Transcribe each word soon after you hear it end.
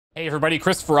Hey everybody,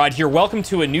 christopherodd here. Welcome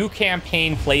to a new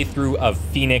campaign playthrough of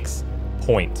Phoenix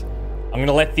Point. I'm going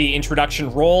to let the introduction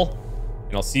roll,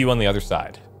 and I'll see you on the other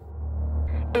side.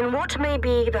 In what may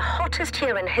be the hottest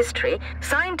year in history,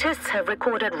 scientists have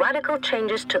recorded radical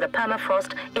changes to the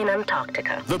permafrost in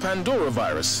Antarctica. The Pandora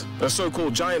virus, a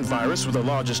so-called giant virus with the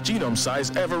largest genome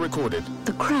size ever recorded.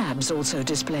 The crabs also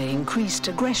display increased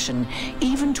aggression,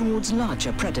 even towards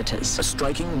larger predators. A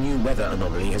striking new weather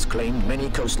anomaly has claimed many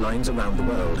coastlines around the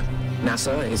world.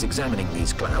 NASA is examining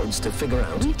these clouds to figure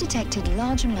out... We've detected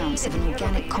large amounts of an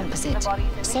organic composite.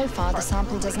 So far, the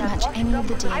sample doesn't match any of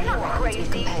the DNA lines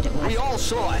we've compared it with. We all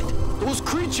saw it. Those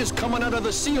creatures coming out of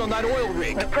the sea on that oil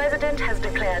rig. The president has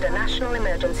declared a national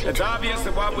emergency. It's obvious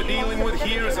that what we're dealing with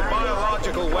here is a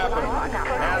biological weapon.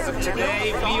 As of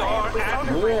today, we are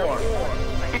at war.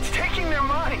 It's taking their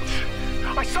minds.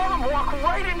 I saw them walk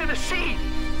right into the sea.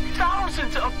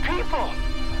 Thousands of people.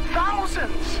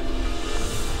 Thousands.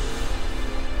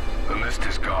 The mist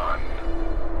is gone,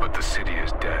 but the city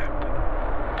is dead.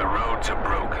 The roads are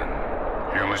broken.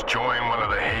 You must join one of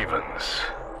the havens.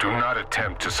 Do not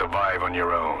attempt to survive on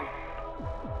your own.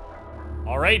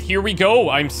 All right, here we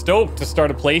go. I'm stoked to start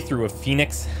a playthrough of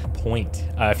Phoenix Point.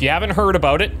 If you haven't heard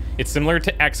about it, it's similar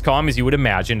to XCOM, as you would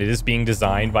imagine. It is being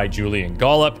designed by Julian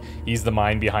Gollop. He's the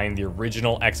mind behind the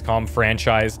original XCOM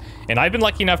franchise. And I've been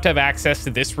lucky enough to have access to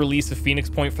this release of Phoenix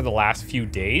Point for the last few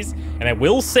days. And I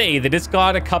will say that it's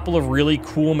got a couple of really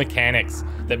cool mechanics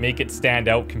that make it stand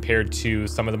out compared to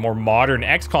some of the more modern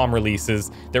XCOM releases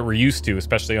that we're used to,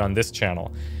 especially on this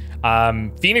channel.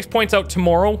 Phoenix Point's out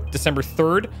tomorrow, December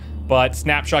 3rd. But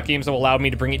Snapshot Games have allowed me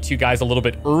to bring it to you guys a little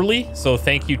bit early, so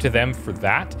thank you to them for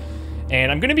that. And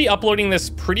I'm going to be uploading this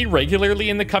pretty regularly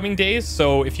in the coming days,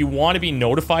 so if you want to be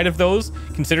notified of those,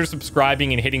 consider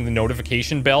subscribing and hitting the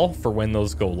notification bell for when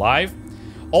those go live.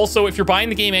 Also, if you're buying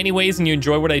the game anyways and you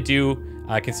enjoy what I do,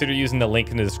 consider using the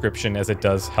link in the description, as it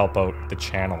does help out the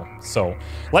channel. So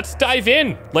let's dive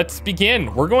in. Let's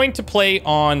begin. We're going to play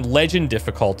on Legend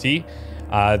difficulty.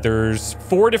 There's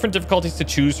 4 different difficulties to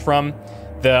choose from.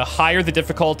 The higher the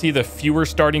difficulty, the fewer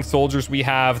starting soldiers we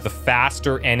have, the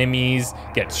faster enemies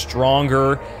get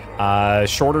stronger,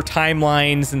 shorter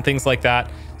timelines and things like that.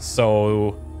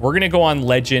 So we're going to go on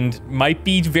Legend. Might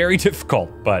be very difficult,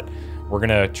 but we're going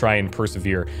to try and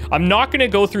persevere. I'm not going to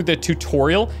go through the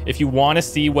tutorial. If you want to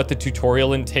see what the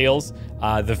tutorial entails,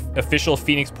 the official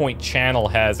Phoenix Point channel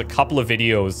has a couple of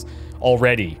videos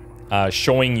already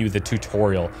showing you the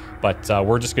tutorial, but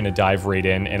we're just going to dive right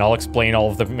in, and I'll explain all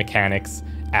of the mechanics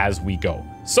as we go.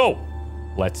 So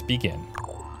let's begin.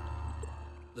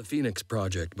 The Phoenix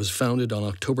Project was founded on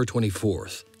October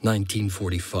 24th,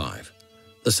 1945.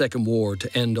 The Second War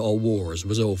to end all wars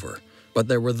was over, but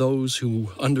there were those who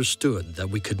understood that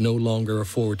we could no longer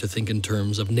afford to think in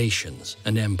terms of nations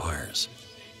and empires.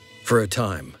 For a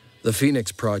time, the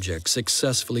Phoenix Project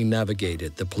successfully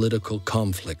navigated the political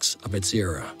conflicts of its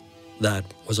era. That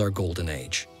was our golden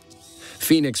age.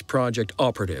 Phoenix Project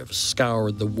operatives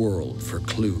scoured the world for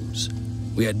clues.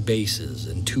 We had bases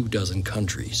in 24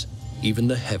 countries. Even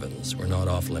the heavens were not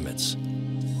off limits.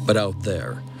 But out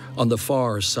there, on the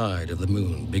far side of the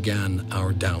moon, began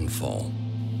our downfall.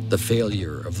 The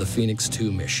failure of the Phoenix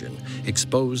 2 mission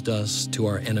exposed us to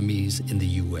our enemies in the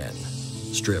UN.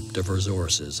 Stripped of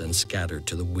resources and scattered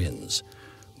to the winds,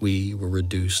 we were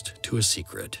reduced to a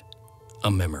secret, a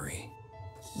memory.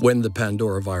 When the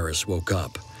Pandora virus woke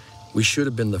up, we should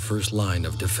have been the first line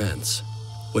of defense.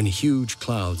 When huge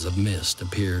clouds of mist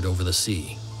appeared over the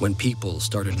sea, when people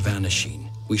started vanishing,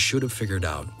 we should have figured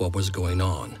out what was going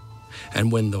on.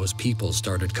 And when those people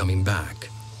started coming back,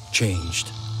 changed,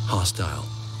 hostile,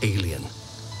 alien,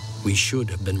 we should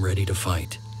have been ready to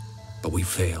fight, but we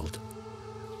failed.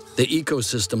 The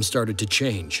ecosystem started to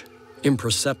change,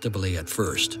 imperceptibly at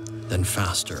first, then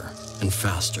faster and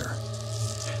faster.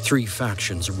 3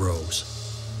 factions arose.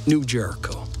 New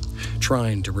Jericho,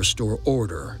 trying to restore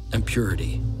order and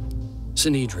purity.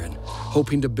 Sanhedrin,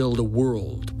 hoping to build a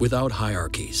world without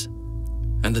hierarchies.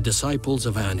 And the Disciples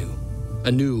of Anu,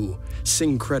 a new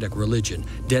syncretic religion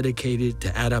dedicated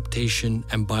to adaptation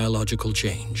and biological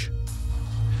change.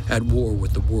 At war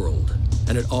with the world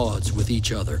and at odds with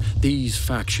each other, these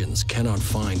factions cannot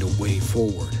find a way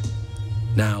forward.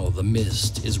 Now the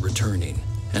mist is returning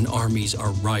and armies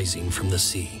are rising from the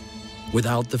sea.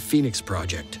 Without the Phoenix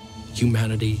Project,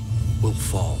 humanity will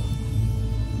fall.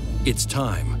 It's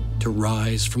time to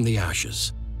rise from the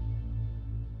ashes.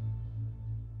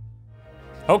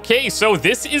 Okay, so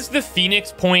this is the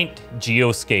Phoenix Point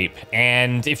Geoscape,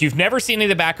 and if you've never seen any of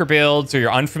the backer builds or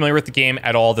you're unfamiliar with the game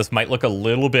at all, this might look a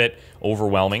little bit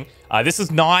overwhelming. This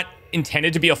is not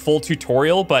intended to be a full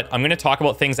tutorial, but I'm going to talk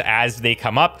about things as they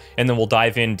come up, and then we'll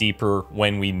dive in deeper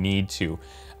when we need to.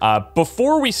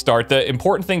 Before we start, the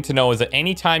important thing to know is that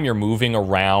anytime you're moving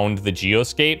around the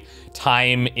geoscape,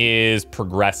 time is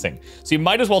progressing. So you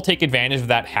might as well take advantage of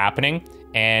that happening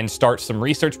and start some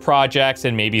research projects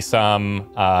and maybe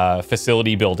some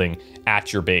facility building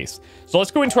at your base. So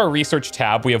let's go into our research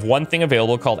tab. We have one thing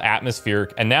available called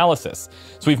atmospheric analysis.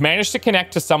 So we've managed to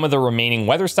connect to some of the remaining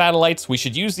weather satellites. We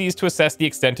should use these to assess the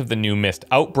extent of the new mist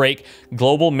outbreak.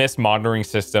 Global mist monitoring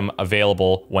system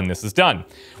available when this is done.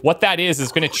 What that is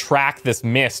going to track this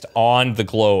mist on the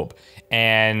globe.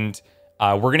 And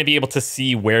we're going to be able to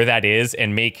see where that is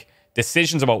and make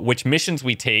decisions about which missions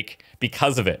we take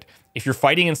because of it. If you're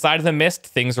fighting inside of the mist,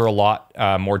 things are a lot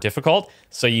more difficult,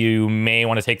 so you may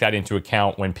want to take that into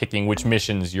account when picking which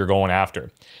missions you're going after.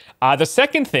 The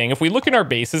second thing, if we look in our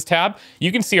bases tab,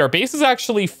 you can see our base is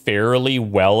actually fairly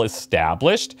well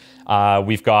established.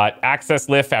 We've got access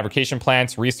lift, fabrication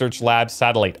plants, research labs,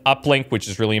 satellite uplink, which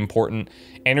is really important,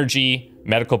 energy,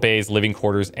 medical bays, living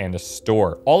quarters, and a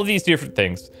store. All of these different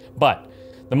things. But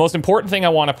the most important thing I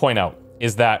want to point out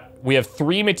is that we have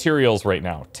 3 materials right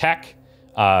now: tech,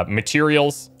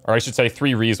 materials, or I should say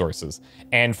 3 resources,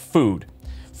 and food.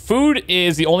 Food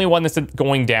is the only one that's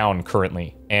going down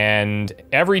currently, and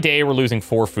every day we're losing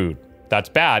 4 food. That's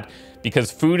bad,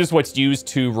 because food is what's used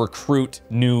to recruit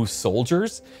new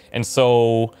soldiers, and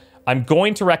so I'm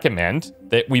going to recommend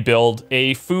that we build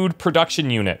a food production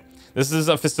unit. This is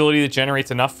a facility that generates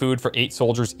enough food for 8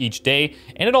 soldiers each day,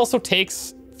 and it also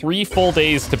takes 3 full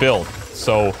days to build.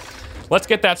 So let's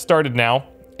get that started now.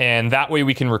 And that way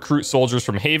we can recruit soldiers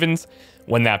from havens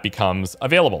when that becomes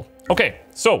available. Okay,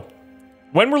 so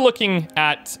when we're looking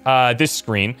at this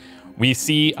screen, we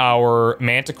see our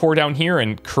manticore down here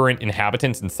and current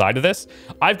inhabitants inside of this.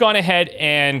 I've gone ahead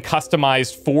and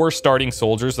customized 4 starting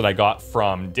soldiers that I got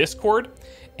from Discord.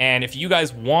 And if you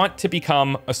guys want to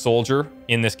become a soldier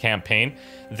in this campaign,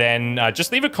 then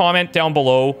just leave a comment down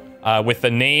below with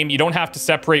the name. You don't have to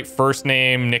separate first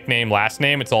name, nickname, last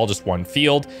name. It's all just one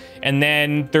field. And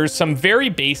then there's some very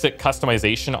basic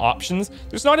customization options.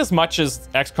 There's not as much as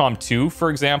XCOM 2,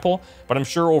 for example, but I'm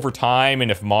sure over time,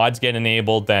 and if mods get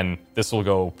enabled, then this will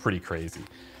go pretty crazy.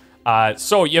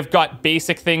 So you've got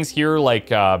basic things here like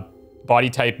body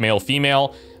type, male,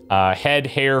 female, head,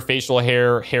 hair, facial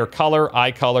hair, hair color,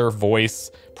 eye color, voice,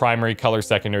 primary color,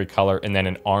 secondary color, and then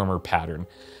an armor pattern.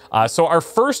 So our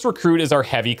first recruit is our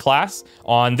heavy class.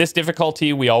 On this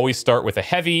difficulty, we always start with a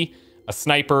heavy, a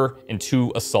sniper, and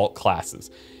 2 assault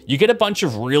classes. You get a bunch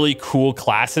of really cool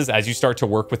classes as you start to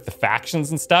work with the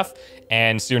factions and stuff,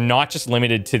 and so you're not just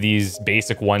limited to these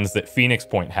basic ones that Phoenix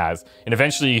Point has, and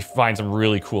eventually you find some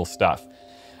really cool stuff.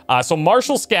 So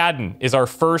Marshal Skadden is our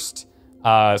first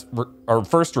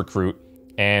recruit,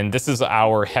 and this is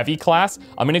our heavy class.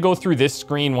 I'm going to go through this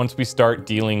screen once we start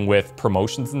dealing with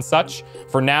promotions and such.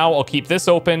 For now, I'll keep this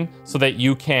open so that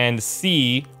you can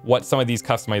see what some of these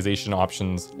customization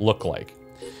options look like.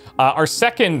 Our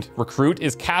second recruit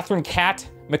is Catherine Cat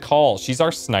McCall. She's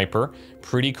our sniper.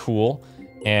 Pretty cool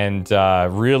and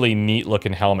really neat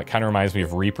looking helmet. Kind of reminds me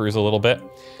of Reapers a little bit.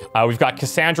 We've got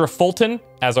Cassandra Fulton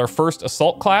as our first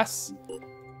assault class.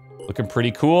 Looking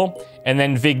pretty cool. And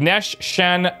then Vignesh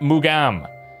Shan Mugam,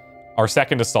 our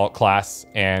second assault class.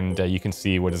 And you can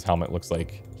see what his helmet looks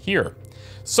like here.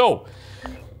 So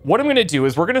what I'm going to do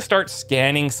is we're going to start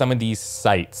scanning some of these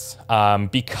sites.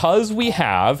 Because we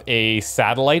have a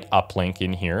satellite uplink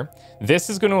in here,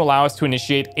 this is going to allow us to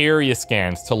initiate area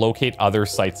scans to locate other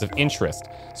sites of interest.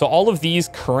 So all of these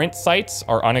current sites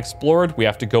are unexplored. We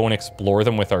have to go and explore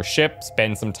them with our ship,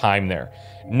 spend some time there.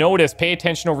 Notice, pay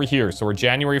attention over here. So we're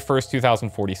January 1st,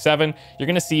 2047. You're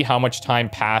going to see how much time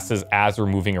passes as we're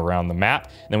moving around the map.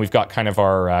 And then we've got kind of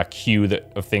our queue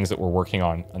of things that we're working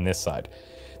on this side.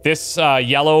 This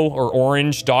yellow or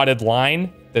orange dotted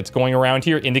line that's going around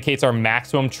here indicates our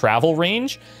maximum travel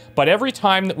range. But every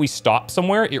time that we stop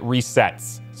somewhere, it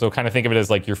resets. So kind of think of it as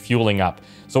like you're fueling up.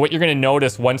 So what you're going to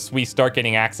notice once we start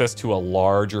getting access to a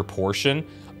larger portion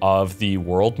of the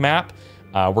world map,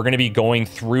 we're going to be going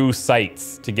through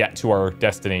sites to get to our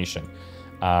destination.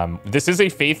 This is a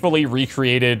faithfully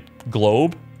recreated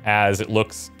globe as it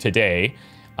looks today.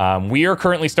 We are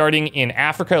currently starting in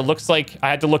Africa. It looks like, I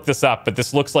had to look this up, but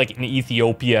this looks like an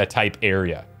Ethiopia type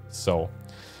area. So,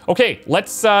 okay,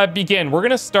 let's begin. We're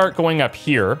going to start going up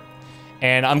here,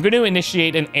 and I'm going to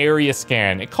initiate an area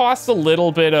scan. It costs a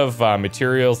little bit of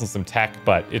materials and some tech,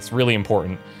 but it's really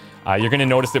important. You're going to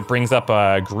notice it brings up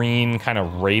a green kind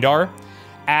of radar.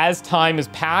 As time is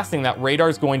passing, that radar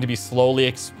is going to be slowly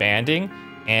expanding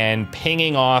and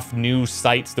pinging off new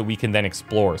sites that we can then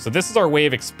explore. So this is our way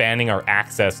of expanding our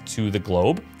access to the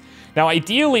globe. Now,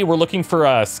 ideally, we're looking for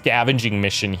a scavenging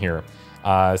mission here.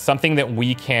 Something that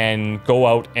we can go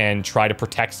out and try to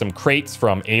protect some crates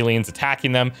from aliens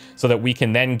attacking them so that we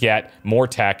can then get more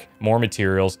tech, more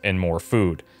materials, and more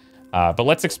food. But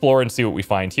let's explore and see what we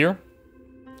find here.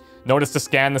 Notice to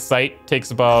scan the site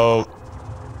takes about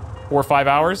 4 or 5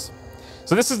 hours.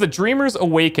 So this is the Dreamers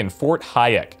Awaken, Fort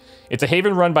Hayek. It's a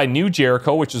haven run by New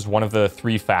Jericho, which is one of the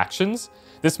 3 factions.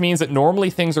 This means that normally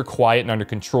things are quiet and under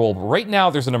control, but right now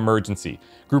there's an emergency.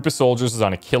 A group of soldiers is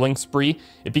on a killing spree.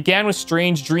 It began with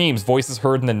strange dreams, voices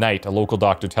heard in the night, a local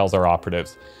doctor tells our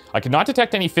operatives. I could not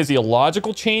detect any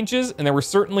physiological changes, and there were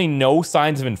certainly no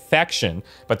signs of infection,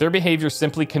 but their behavior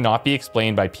simply cannot be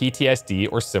explained by PTSD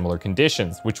or similar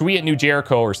conditions, which we at New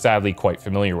Jericho are sadly quite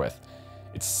familiar with.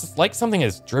 It's like something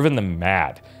has driven them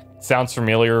mad. Sounds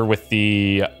familiar with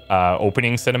the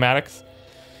opening cinematics?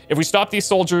 If we stop these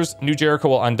soldiers, New Jericho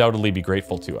will undoubtedly be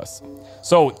grateful to us.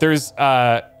 So there's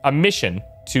a mission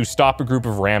to stop a group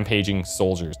of rampaging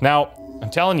soldiers. Now, I'm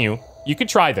telling you, you could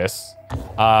try this,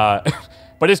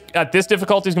 but at this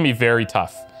difficulty, it's gonna be very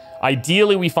tough.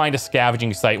 Ideally, we find a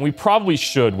scavenging site, and we probably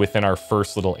should within our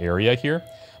first little area here.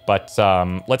 But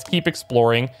let's keep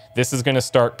exploring. This is gonna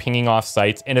start pinging off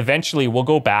sites, and eventually we'll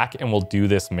go back and we'll do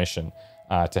this mission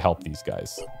to help these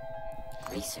guys.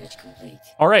 Research complete.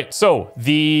 All right, so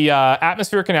the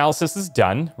atmospheric analysis is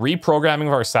done. Reprogramming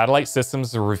of our satellite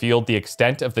systems has revealed the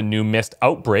extent of the new mist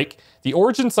outbreak. The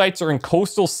origin sites are in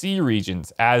coastal sea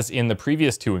regions, as in the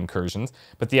previous 2 incursions,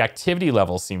 but the activity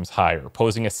level seems higher,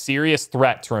 posing a serious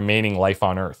threat to remaining life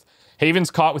on Earth.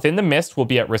 Havens caught within the mist will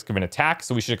be at risk of an attack,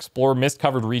 so we should explore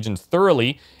mist-covered regions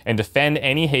thoroughly and defend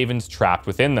any havens trapped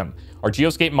within them. Our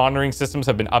geoscape monitoring systems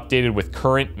have been updated with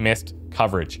current mist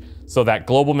coverage. So that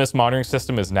global mist monitoring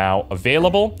system is now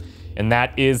available, and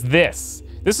that is this.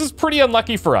 This is pretty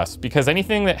unlucky for us because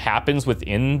anything that happens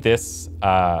within this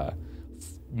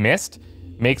mist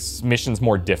makes missions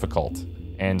more difficult.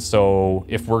 And so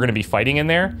if we're gonna be fighting in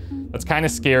there, that's kind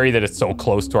of scary that it's so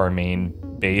close to our main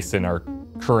base and our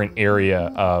current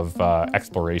area of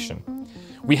exploration.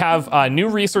 We have new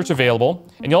research available,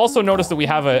 and you'll also notice that we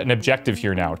have an objective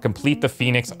here now, to complete the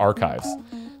Phoenix Archives.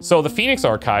 So the Phoenix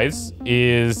Archives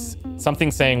is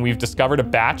something saying we've discovered a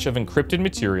batch of encrypted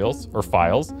materials or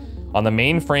files on the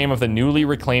mainframe of the newly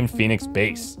reclaimed Phoenix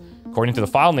base. According to the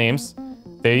file names,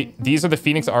 these are the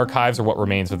Phoenix Archives or what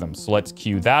remains of them. So let's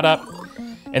queue that up.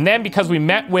 And then because we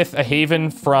met with a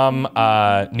haven from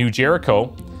New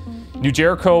Jericho, New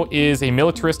Jericho is a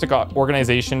militaristic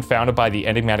organization founded by the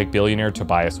enigmatic billionaire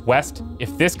Tobias West.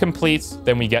 If this completes,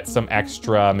 then we get some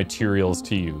extra materials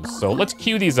to use. So let's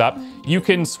queue these up. You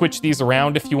can switch these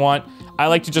around if you want. I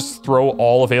like to just throw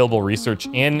all available research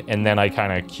in, and then I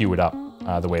kind of queue it up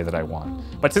the way that I want.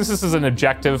 But since this is an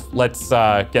objective, let's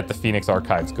get the Phoenix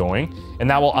Archives going, and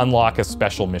that will unlock a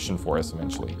special mission for us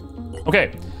eventually.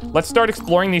 Okay, let's start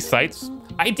exploring these sites.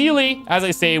 Ideally, as I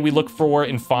say, we look for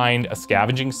and find a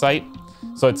scavenging site.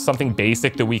 So it's something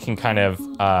basic that we can kind of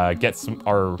get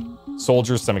our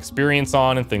soldiers some experience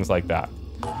on and things like that.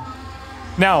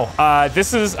 Now,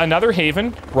 this is another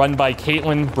haven run by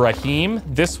Caitlin Brahim.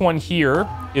 This one here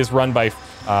is run by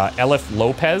Elif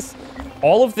Lopez.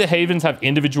 All of the havens have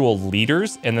individual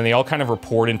leaders, and then they all kind of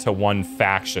report into one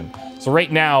faction. So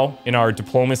right now, in our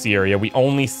diplomacy area, we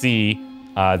only see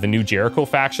the New Jericho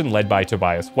faction led by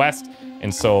Tobias West.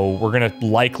 And so we're gonna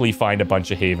likely find a bunch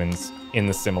of havens in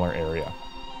the similar area.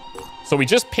 So we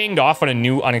just pinged off on a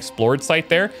new unexplored site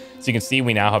there. So you can see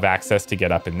we now have access to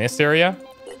get up in this area.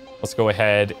 Let's go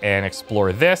ahead and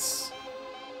explore this.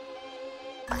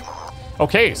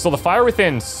 Okay, so the Fire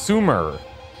Within Sumer.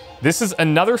 This is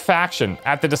another faction.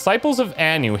 At the Disciples of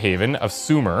Anu Haven of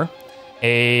Sumer,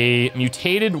 a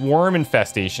mutated worm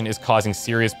infestation is causing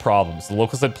serious problems. The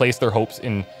locals had placed their hopes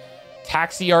in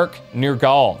Taxiarch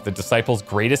Nergal, the Disciples'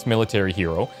 greatest military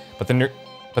hero, but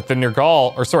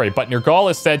Nergal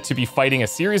is said to be fighting a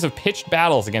series of pitched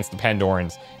battles against the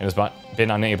Pandorans and has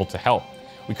been unable to help.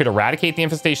 We could eradicate the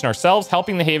infestation ourselves,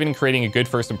 helping the Haven and creating a good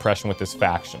first impression with this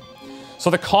faction.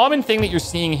 So the common thing that you're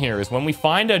seeing here is when we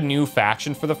find a new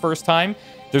faction for the first time,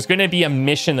 there's going to be a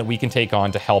mission that we can take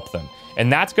on to help them.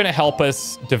 And that's going to help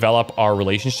us develop our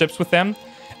relationships with them.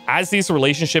 As these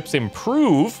relationships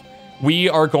improve, we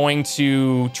are going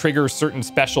to trigger certain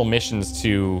special missions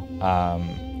to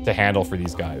handle for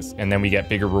these guys. And then we get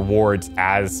bigger rewards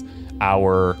as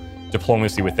our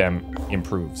diplomacy with them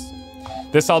improves.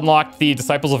 This unlocked the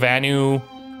Disciples of Anu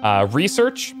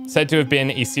Research said to have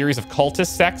been a series of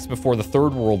cultist sects before the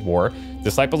Third World War.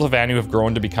 Disciples of Anu have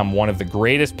grown to become one of the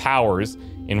greatest powers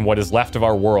in what is left of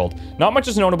our world. Not much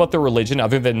is known about their religion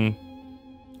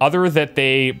other that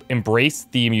they embrace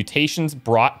the mutations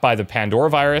brought by the Pandora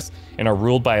virus and are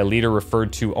ruled by a leader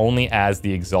referred to only as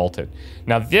the Exalted.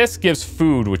 Now this gives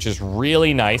food, which is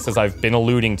really nice, as I've been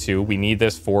alluding to. We need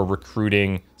this for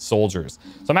recruiting soldiers.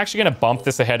 So I'm actually going to bump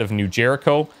this ahead of New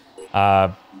Jericho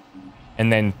and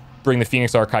then bring the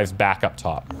Phoenix Archives back up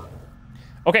top.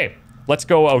 Okay, let's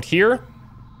go out here.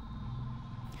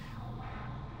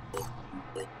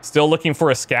 Still looking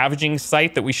for a scavenging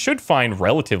site that we should find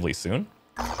relatively soon.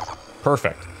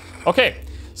 Perfect. Okay,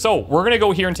 so we're gonna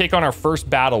go here and take on our first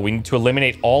battle. We need to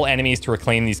eliminate all enemies to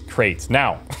reclaim these crates.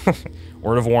 Now,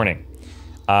 word of warning.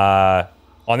 On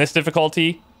this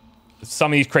difficulty,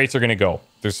 some of these crates are gonna go.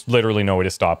 There's literally no way to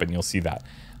stop it, and you'll see that.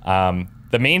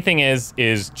 The main thing is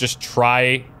just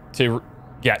try to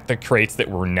get the crates that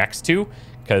we're next to,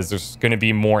 because there's gonna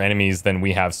be more enemies than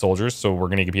we have soldiers, so we're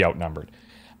gonna be outnumbered.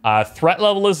 Threat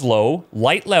level is low.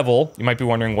 Light level, you might be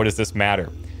wondering, what does this matter?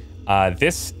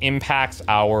 This impacts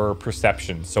our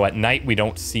perception. So at night, we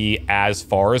don't see as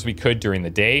far as we could during the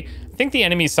day. I think the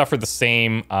enemies suffer the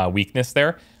same weakness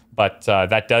there, but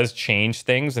that does change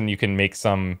things, and you can make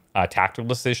some tactical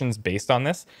decisions based on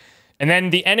this. And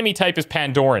then the enemy type is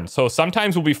Pandoran. So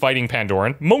sometimes we'll be fighting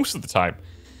Pandoran. Most of the time,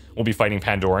 we'll be fighting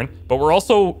Pandoran. But we're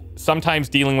also sometimes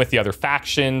dealing with the other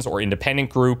factions or independent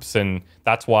groups, and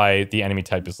that's why the enemy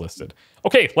type is listed.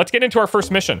 Okay, let's get into our first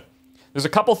mission. There's a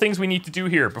couple things we need to do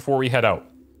here before we head out.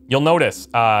 You'll notice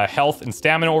health and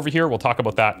stamina over here. We'll talk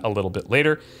about that a little bit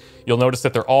later. You'll notice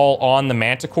that they're all on the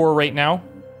Manticore right now,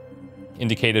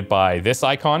 indicated by this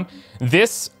icon.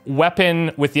 This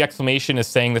weapon with the exclamation is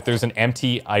saying that there's an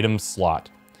empty item slot.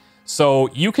 So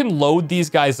you can load these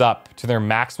guys up to their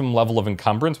maximum level of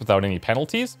encumbrance without any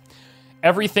penalties.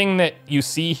 Everything that you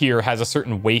see here has a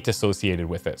certain weight associated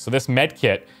with it. So this med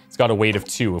kit, it's got a weight of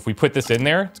 2. If we put this in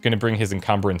there, it's going to bring his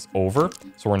encumbrance over.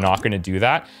 So we're not going to do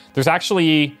that. There's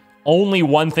actually only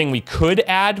one thing we could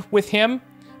add with him,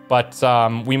 but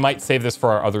we might save this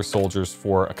for our other soldiers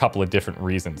for a couple of different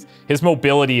reasons. His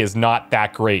mobility is not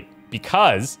that great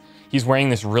because he's wearing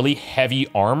this really heavy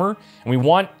armor, and we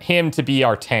want him to be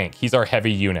our tank. He's our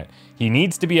heavy unit. He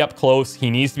needs to be up close.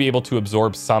 He needs to be able to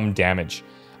absorb some damage.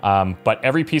 But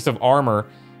every piece of armor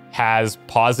has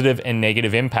positive and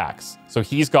negative impacts. So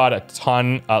he's got a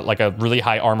ton, like a really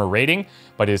high armor rating,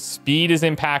 but his speed is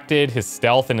impacted, his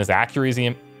stealth and his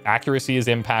accuracy is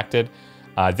impacted.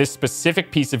 This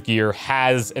specific piece of gear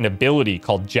has an ability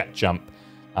called Jet Jump.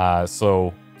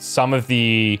 So some of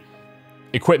the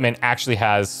equipment actually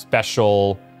has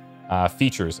special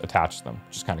features attached to them,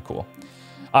 which is kind of cool.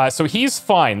 So he's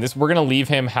fine. We're gonna leave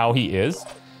him how he is.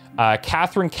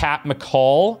 Catherine Cat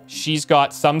McCall, she's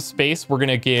got some space. We're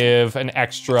gonna give an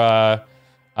extra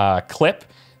clip.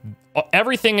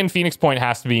 Everything in Phoenix Point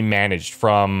has to be managed,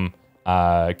 from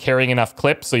carrying enough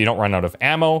clips so you don't run out of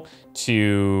ammo,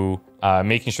 to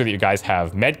making sure that you guys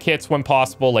have med kits when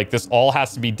possible. Like, this all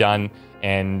has to be done,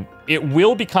 and it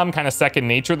will become kind of second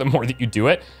nature the more that you do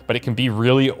it, but it can be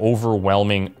really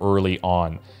overwhelming early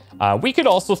on. We could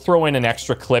also throw in an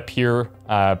extra clip here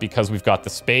because we've got the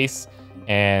space,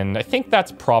 and I think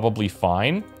that's probably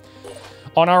fine.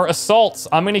 On our assaults,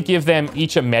 I'm going to give them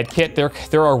each a med kit.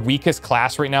 They're our weakest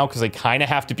class right now because they kind of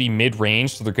have to be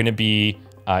mid-range, so they're going to be,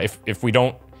 if we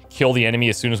don't kill the enemy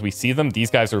as soon as we see them,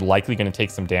 these guys are likely going to take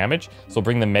some damage. So we'll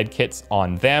bring the med kits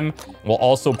on them. We'll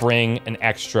also bring an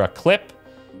extra clip.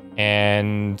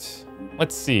 And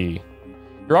let's see.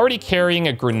 You're already carrying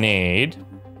a grenade.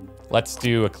 Let's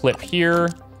do a clip here.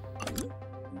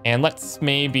 And let's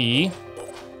maybe,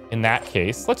 in that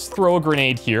case, let's throw a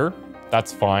grenade here.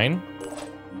 That's fine.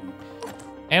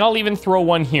 And I'll even throw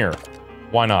one here.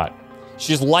 Why not?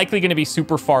 She's likely going to be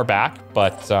super far back,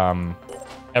 but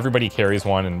everybody carries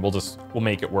one, and we'll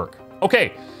make it work.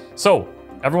 Okay, so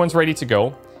everyone's ready to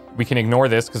go. We can ignore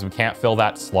this because we can't fill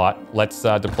that slot. Let's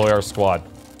deploy our squad,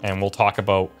 and we'll talk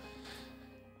about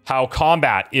how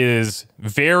combat is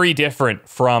very different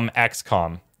from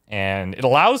XCOM, and it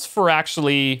allows for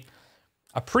actually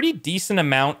a pretty decent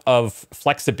amount of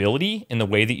flexibility in the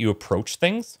way that you approach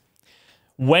things.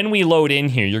 When we load in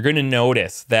here, you're going to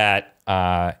notice that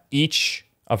each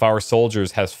of our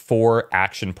soldiers has 4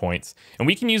 action points, and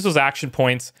we can use those action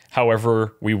points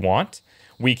however we want.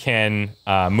 We can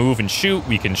move and shoot.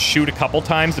 We can shoot a couple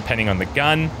times depending on the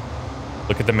gun.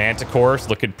 Look at the Manticore, it's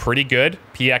looking pretty good.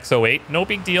 PX-08, no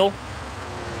big deal.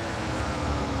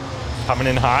 Coming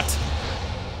in hot.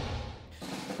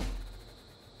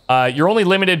 You're only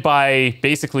limited by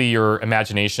basically your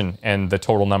imagination and the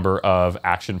total number of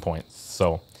action points.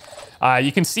 So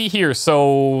you can see here.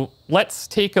 So let's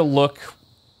take a look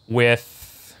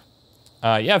with,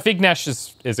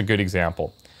 Vignesh is a good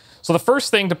example. So the first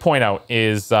thing to point out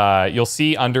is you'll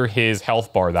see under his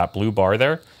health bar, that blue bar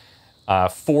there,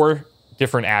 4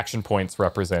 different action points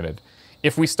represented.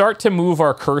 If we start to move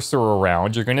our cursor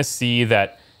around, you're going to see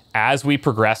that as we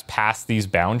progress past these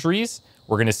boundaries,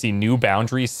 we're going to see new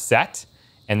boundaries set,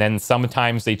 and then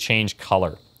sometimes they change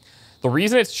color. The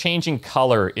reason it's changing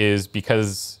color is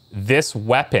because this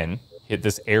weapon,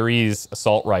 this Ares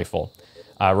assault rifle,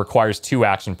 requires 2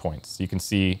 action points. You can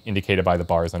see indicated by the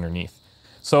bars underneath.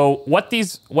 So what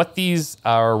these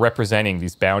are representing,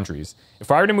 these boundaries,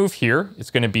 if I were to move here, it's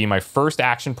going to be my first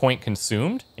action point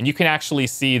consumed, and you can actually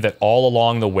see that all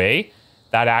along the way,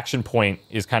 that action point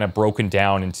is kind of broken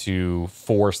down into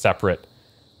 4 separate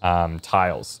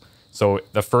tiles. So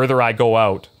the further I go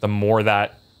out, the more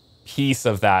that piece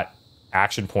of that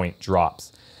action point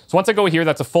drops. So once I go here,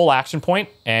 that's a full action point,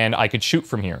 and I could shoot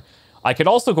from here. I could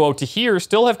also go out to here,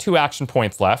 still have 2 action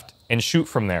points left, and shoot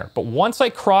from there. But once I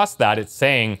cross that, it's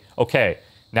saying, okay,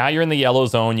 now you're in the yellow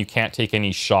zone, you can't take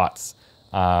any shots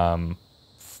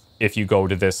if you go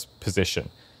to this position.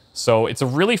 So it's a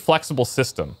really flexible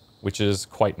system, which is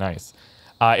quite nice.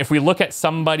 If we look at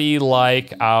somebody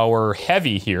like our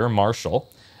heavy here, Marshall,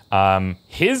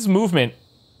 his movement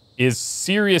is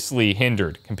seriously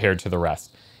hindered compared to the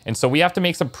rest. And so we have to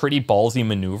make some pretty ballsy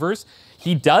maneuvers.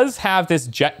 He does have this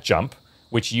jet jump,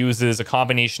 which uses a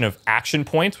combination of action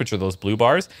points, which are those blue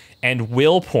bars, and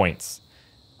will points.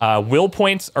 Will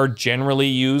points are generally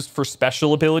used for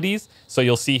special abilities. So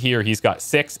you'll see here, he's got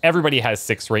 6. Everybody has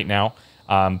 6 right now.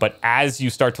 But as you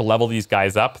start to level these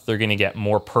guys up, they're going to get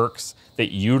more perks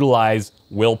that utilize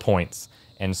will points.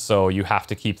 And so you have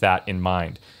to keep that in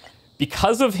mind.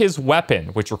 Because of his weapon,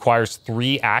 which requires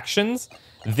 3 actions,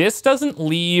 this doesn't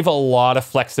leave a lot of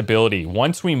flexibility.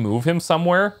 Once we move him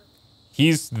somewhere,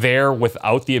 he's there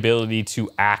without the ability to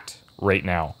act right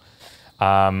now.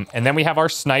 And then we have our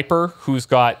sniper, who's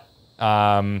got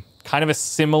kind of a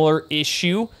similar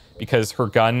issue because her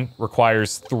gun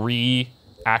requires 3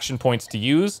 action points to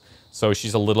use, so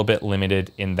she's a little bit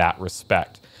limited in that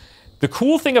respect. The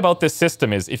cool thing about this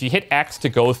system is if you hit X to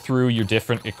go through your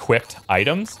different equipped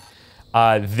items,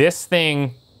 this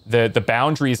thing, the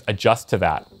boundaries adjust to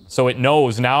that. So it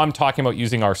knows, now I'm talking about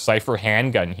using our Cypher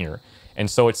handgun here. And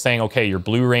so it's saying, okay, your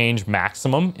blue range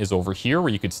maximum is over here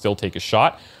where you could still take a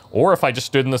shot. Or if I just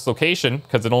stood in this location,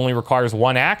 because it only requires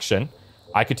 1 action,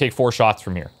 I could take 4 shots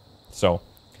from here. So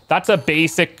that's a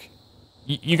basic,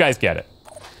 you guys get it.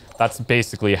 That's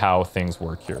basically how things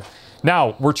work here.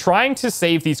 Now, we're trying to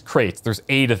save these crates. There's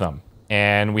 8 of them.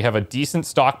 And we have a decent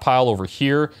stockpile over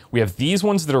here. We have these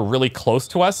ones that are really close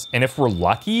to us. And if we're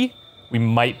lucky, we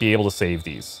might be able to save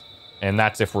these. And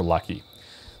that's if we're lucky.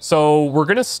 So we're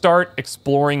going to start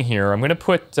exploring here. I'm going to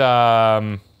put,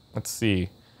 let's see.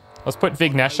 Let's put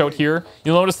Vignesh out here.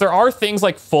 You'll notice there are things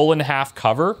like full and half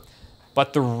cover.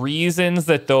 But the reasons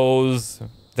that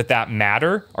that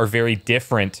matter are very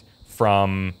different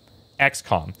from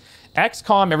XCOM.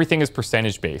 XCOM, everything is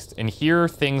percentage based, and here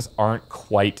things aren't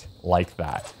quite like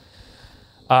that.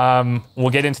 We'll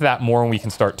get into that more when we can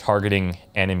start targeting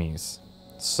enemies.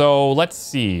 So let's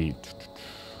see.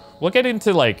 We'll get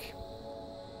into like,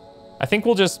 I think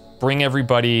we'll just bring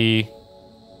everybody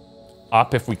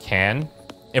up if we can.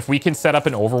 If we can set up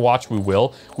an Overwatch, we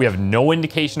will. We have no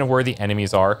indication of where the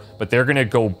enemies are, but they're gonna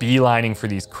go beelining for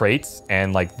these crates,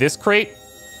 and like this crate,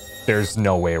 there's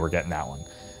no way we're getting that one.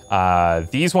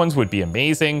 These ones would be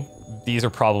amazing. These are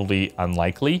probably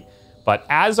unlikely. But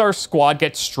as our squad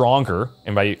gets stronger,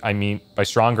 and by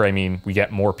stronger, I mean we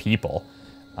get more people,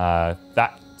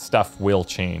 that stuff will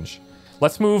change.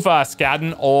 Let's move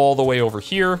Skadden all the way over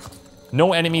here.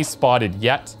 No enemies spotted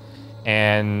yet.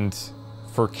 And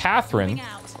for Catherine,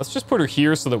 let's just put her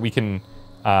here so that we can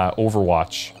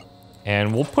Overwatch.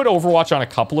 And we'll put Overwatch on a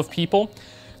couple of people.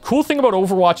 Cool thing about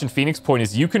Overwatch and Phoenix Point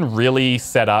is you can really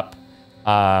set up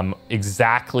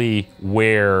exactly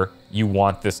where you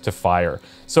want this to fire.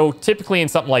 So typically in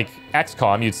something like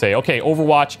XCOM, you'd say, okay,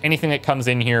 Overwatch, anything that comes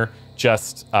in here,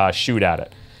 just shoot at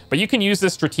it. But you can use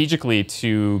this strategically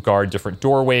to guard different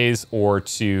doorways or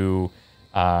to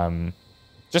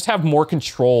just have more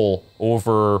control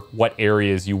over what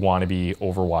areas you want to be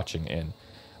Overwatching in.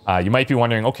 You might be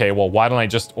wondering, okay, well, why don't I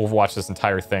just Overwatch this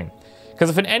entire thing? Because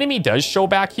if an enemy does show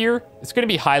back here, it's going to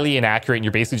be highly inaccurate and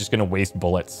you're basically just going to waste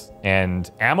bullets.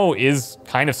 And ammo is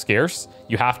kind of scarce.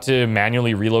 You have to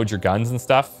manually reload your guns and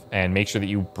stuff and make sure that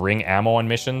you bring ammo on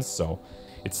missions. So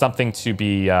it's something to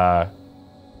be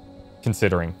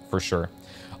considering for sure.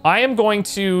 I am going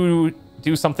to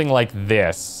do something like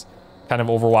this, kind of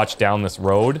overwatch down this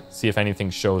road, see if anything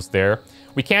shows there.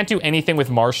 We can't do anything with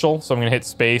Marshall, so I'm gonna hit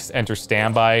space, enter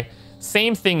standby.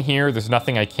 Same thing here, there's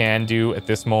nothing I can do at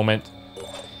this moment.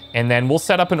 And then we'll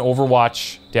set up an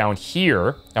overwatch down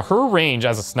here. Now her range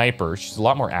as a sniper, she's a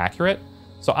lot more accurate,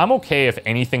 so I'm okay if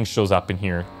anything shows up in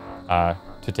here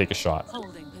to take a shot.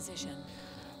 Holding position.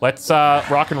 Let's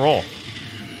rock and roll.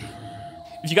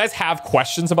 If you guys have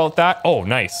questions about that, oh,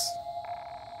 nice.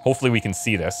 Hopefully we can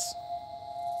see this.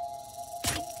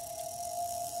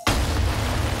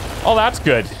 Oh, that's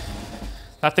good.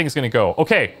 That thing's gonna go.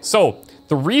 Okay, so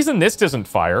the reason this doesn't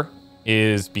fire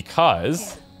is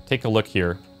because, take a look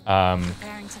here.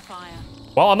 Preparing to fire.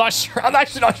 Well, I'm not sure. I'm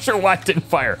actually not sure why it didn't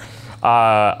fire.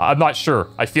 I'm not sure.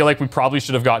 I feel like we probably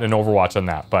should have gotten an overwatch on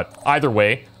that, but either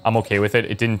way, I'm okay with it.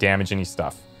 It didn't damage any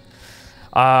stuff.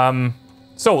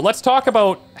 So let's talk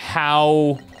about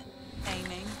how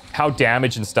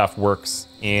damage and stuff works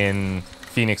in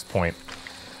Phoenix Point.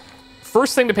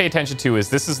 First thing to pay attention to is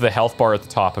this is the health bar at the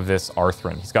top of this Arthur.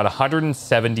 He's got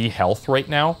 170 health right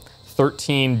now,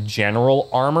 13 general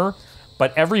armor,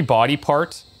 but every body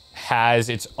part has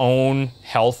its own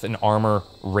health and armor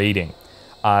rating.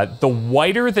 The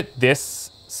wider that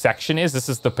this section is, this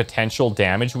is the potential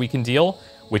damage we can deal,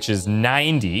 which is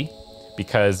 90,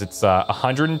 because it's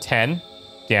 110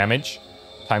 damage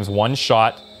times one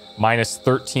shot minus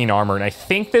 13 armor. And I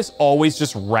think this always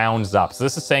just rounds up. So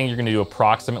this is saying you're going to do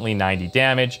approximately 90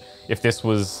 damage. If this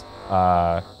was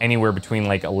anywhere between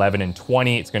like 11 and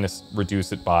 20, it's going to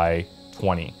reduce it by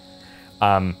 20.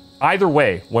 Either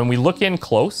way, when we look in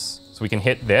close, so we can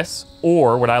hit this,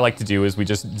 or what I like to do is we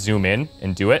just zoom in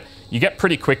and do it. You get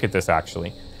pretty quick at this,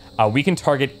 actually. We can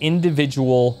target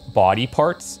individual body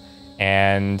parts,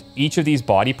 and each of these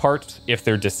body parts, if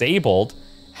they're disabled,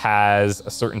 has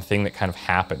a certain thing that kind of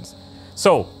happens.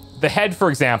 So the head, for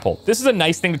example, this is a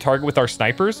nice thing to target with our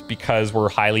snipers because we're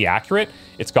highly accurate.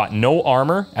 It's got no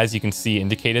armor, as you can see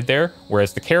indicated there,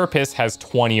 whereas the carapace has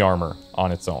 20 armor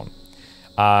on its own.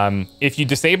 If you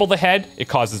disable the head, it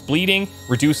causes bleeding,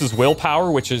 reduces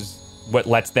willpower, which is what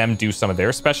lets them do some of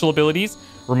their special abilities,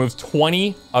 removes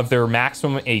 20 of their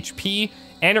maximum HP,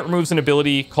 and it removes an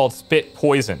ability called Spit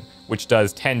Poison, which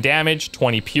does 10 damage,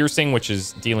 20 piercing, which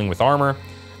is dealing with armor.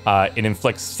 It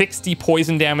inflicts 60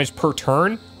 poison damage per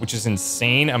turn, which is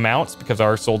insane amounts because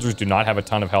our soldiers do not have a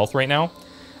ton of health right now.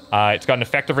 It's got an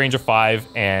effective range of 5,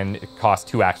 and it costs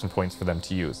 2 action points for them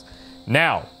to use.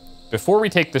 Now, before we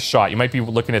take this shot, you might be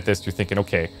looking at this, you're thinking,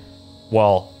 okay,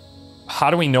 well,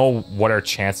 how do we know what our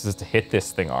chances to hit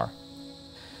this thing are?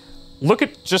 Look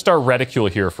at just our reticule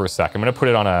here for a sec. I'm going to put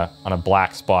it on a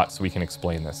black spot so we can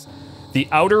explain this. The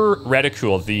outer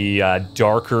reticule, the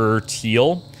darker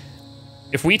teal,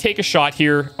 if we take a shot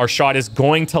here, our shot is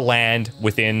going to land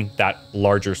within that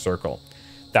larger circle.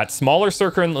 That smaller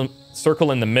circle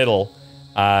in the middle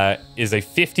is a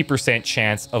 50%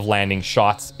 chance of landing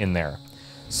shots in there.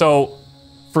 So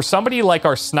for somebody like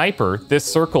our sniper, this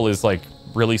circle is like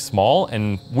really small,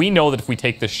 and we know that if we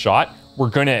take this shot, we're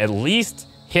going to at least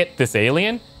hit this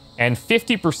alien, and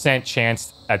 50%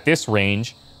 chance at this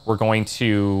range we're going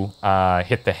to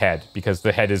hit the head because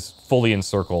the head is fully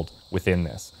encircled within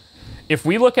this. If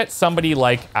we look at somebody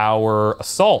like our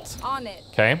assault,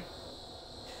 okay,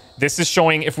 this is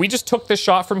showing if we just took this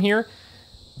shot from here,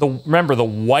 remember, the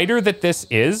wider that this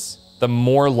is, the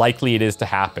more likely it is to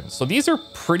happen. So these are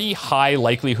pretty high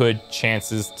likelihood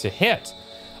chances to hit.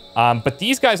 But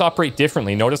these guys operate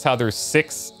differently. Notice how there's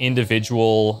 6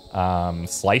 individual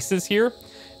slices here.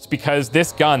 It's because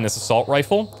this gun, this assault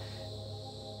rifle,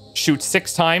 shoots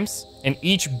 6 times, and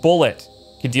each bullet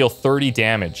can deal 30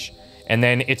 damage. And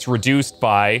then it's reduced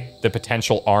by the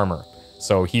potential armor.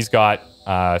 So he's got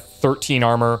 13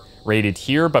 armor rated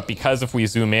here, but because if we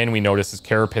zoom in, we notice his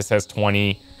carapace has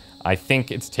 20. I think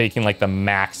it's taking like the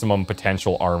maximum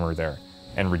potential armor there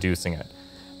and reducing it.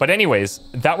 But anyways,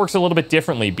 that works a little bit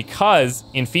differently because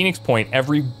in Phoenix Point,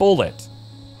 every bullet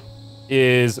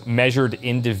is measured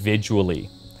individually.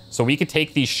 So we could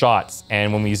take these shots,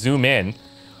 and when we zoom in,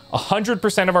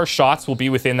 100% of our shots will be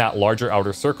within that larger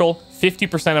outer circle.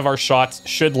 50% of our shots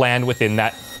should land within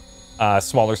that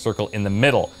smaller circle in the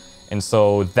middle. And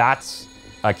so that's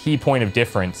a key point of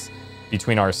difference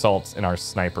between our assaults and our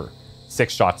sniper.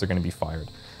 6 shots are going to be fired.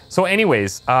 So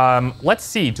anyways, let's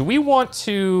see. Do we want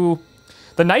to...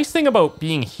 The nice thing about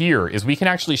being here is we can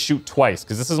actually shoot twice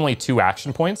because this is only 2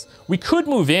 action points. We could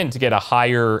move in to get a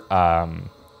higher...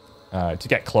 to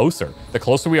get closer. The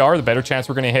closer we are, the better chance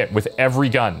we're going to hit with every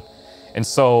gun. And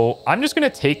so I'm just going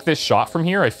to take this shot from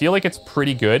here. I feel like it's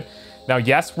pretty good. Now,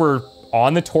 yes, we're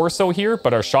on the torso here,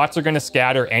 but our shots are going to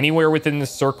scatter anywhere within the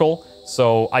circle.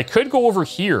 So I could go over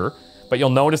here, but you'll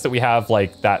notice that we have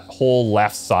like that whole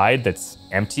left side that's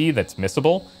empty, that's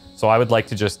missable. So I would like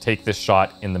to just take this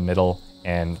shot in the middle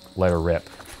and let her rip.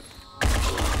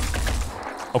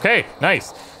 Okay,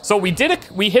 nice. So we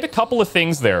hit a couple of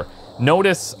things there.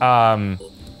 Notice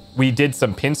we did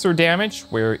some pincer damage.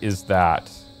 Where is that?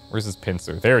 Where's his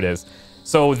pincer? There it is.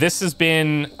 So this has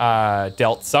been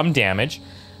dealt some damage.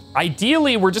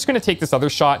 Ideally, we're just going to take this other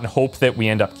shot and hope that we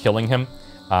end up killing him.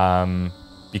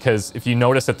 Because if you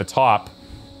notice at the top,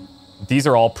 these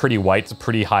are all pretty white. It's a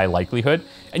pretty high likelihood.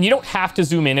 And you don't have to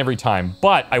zoom in every time.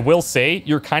 But I will say,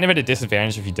 you're kind of at a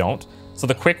disadvantage if you don't. So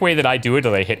the quick way that I do it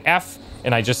is I hit F,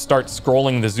 and I just start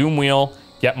scrolling the zoom wheel,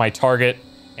 get my target.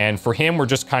 And for him, we're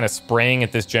just kind of spraying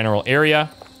at this general area.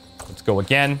 Let's go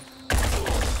again.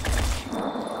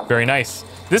 Very nice.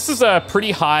 This is a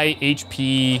pretty high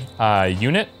HP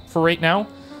unit for right now.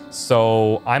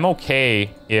 So I'm okay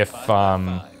if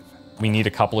we need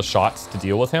a couple of shots to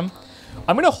deal with him.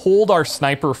 I'm going to hold our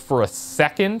sniper for a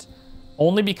second,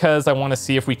 only because I want to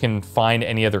see if we can find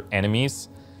any other enemies.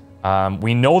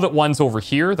 We know that one's over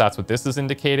here. That's what this is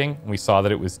indicating. We saw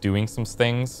that it was doing some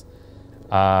things.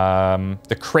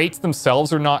 The crates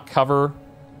themselves are not cover.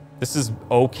 This is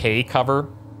okay cover.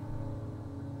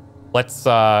 Let's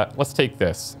take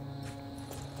this.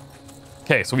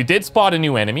 Okay, so we did spot a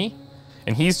new enemy,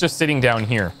 and he's just sitting down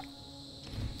here.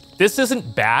 This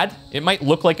isn't bad. It might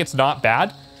look like it's not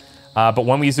bad, but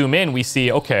when we zoom in, we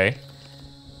see, okay,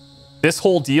 this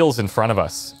whole deal's in front of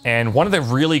us. And one of the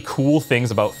really cool things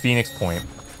about Phoenix Point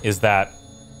is that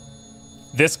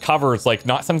this cover is like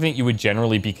not something that you would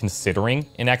generally be considering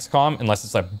in XCOM unless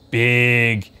it's a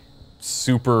big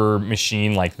super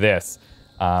machine like this.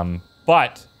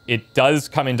 But it does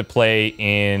come into play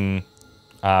in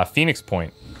Phoenix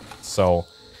Point. So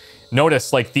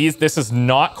notice like this is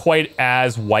not quite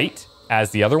as white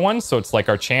as the other one. So it's like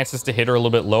our chances to hit are a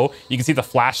little bit low. You can see the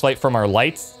flashlight from our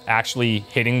lights actually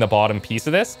hitting the bottom piece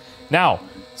of this. Now,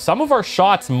 some of our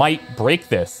shots might break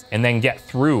this and then get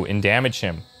through and damage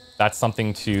him. That's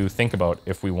something to think about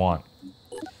if we want.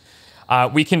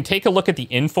 We can take a look at the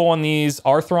info on these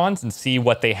Arthrons and see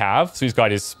what they have. So he's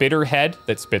got his spitter head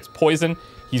that spits poison.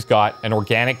 He's got an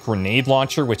organic grenade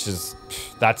launcher, which is,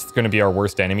 that's going to be our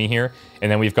worst enemy here. And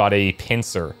then we've got a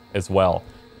pincer as well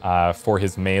for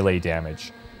his melee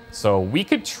damage. So we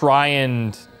could try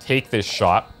and take this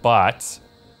shot, but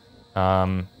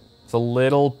it's a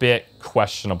little bit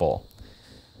questionable.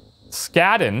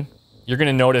 Skadden, you're going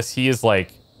to notice he is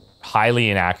like highly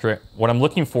inaccurate. What I'm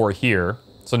looking for here,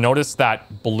 so notice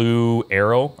that blue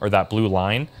arrow or that blue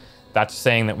line, that's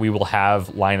saying that we will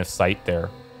have line of sight there.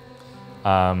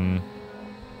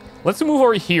 Let's move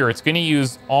over here. It's going to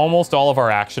use almost all of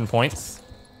our action points.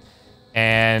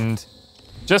 And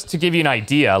just to give you an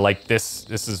idea, like this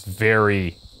is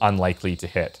very unlikely to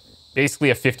hit. Basically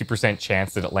a 50%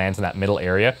 chance that it lands in that middle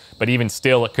area, but even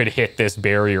still it could hit this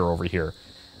barrier over here.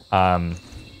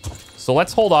 So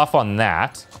let's hold off on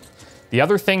that. The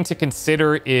other thing to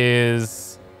consider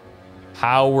is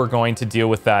how we're going to deal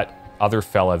with that other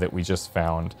fella that we just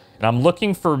found. And I'm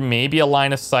looking for maybe a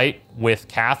line of sight with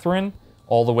Catherine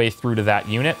all the way through to that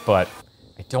unit, but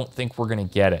I don't think we're going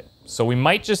to get it. So we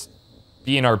might just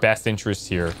be in our best interest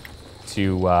here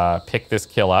to pick this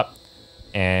kill up.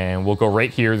 And we'll go right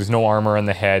here. There's no armor on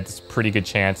the head. It's a pretty good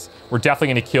chance. We're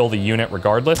definitely going to kill the unit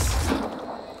regardless.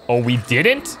 Oh, we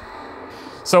didn't?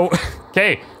 So,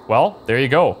 okay. Well, there you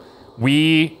go.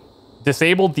 We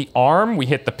disabled the arm. We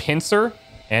hit the pincer.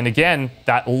 And again,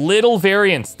 that little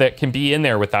variance that can be in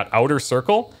there with that outer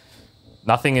circle,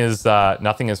 nothing is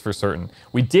for certain.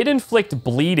 We did inflict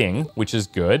bleeding, which is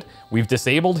good. We've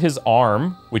disabled his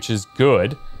arm, which is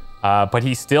good. But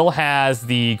he still has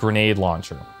the grenade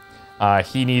launcher.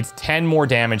 He needs 10 more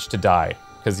damage to die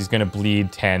because he's going to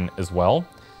bleed 10 as well.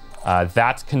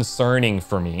 That's concerning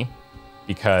for me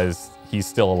because he's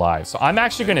still alive. So I'm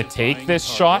actually going to take this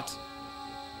shot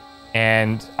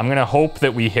and I'm going to hope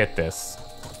that we hit this.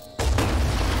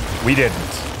 We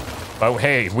didn't. But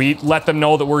hey, we let them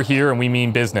know that we're here and we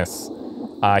mean business.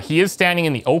 He is standing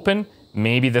in the open.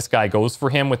 Maybe this guy goes for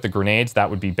him with the grenades. That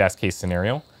would be best case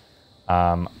scenario.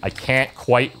 I can't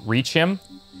quite reach him.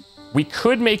 We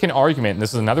could make an argument, and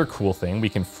this is another cool thing. We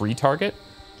can free target,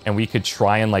 and we could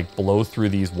try and like blow through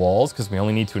these walls because we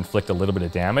only need to inflict a little bit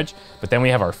of damage. But then we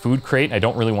have our food crate, and I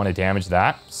don't really want to damage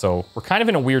that. So we're kind of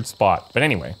in a weird spot. But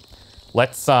anyway,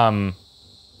 let's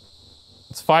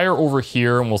fire over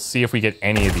here, and we'll see if we get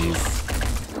any of these.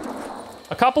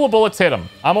 A couple of bullets hit him.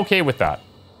 I'm okay with that.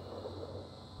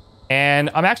 And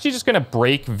I'm actually just going to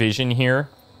break vision here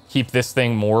keep this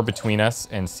thing more between us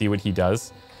and see what he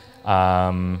does.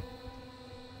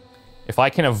 If I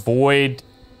can avoid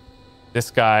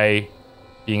this guy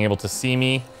being able to see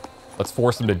me, let's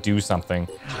force him to do something.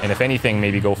 And if anything,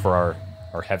 maybe go for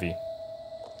our heavy.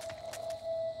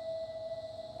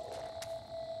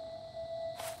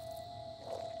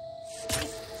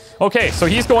 Okay, so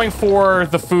he's going for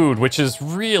the food, which is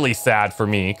really sad for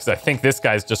me, because I think this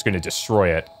guy's just going to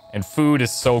destroy it. And food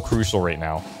is so crucial right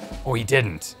now. Oh, he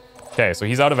didn't. Okay, so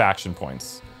he's out of action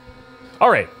points.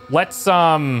 All right, let's,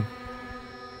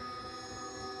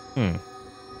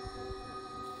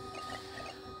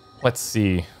 let's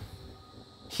see.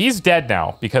 He's dead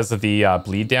now because of the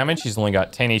bleed damage. He's only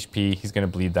got 10 HP. He's going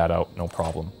to bleed that out, no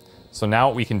problem. So now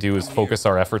what we can do is focus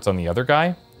our efforts on the other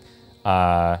guy.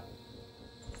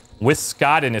 With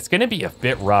Scottin, it's going to be a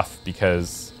bit rough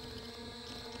because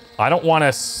I don't want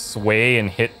to sway and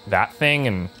hit that thing,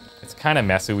 and it's kind of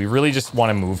messy. We really just want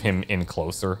to move him in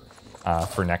closer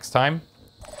for next time.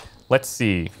 Let's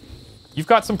see. You've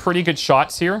got some pretty good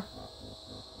shots here.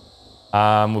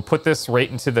 We'll put this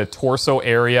right into the torso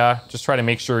area. Just try to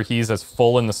make sure he's as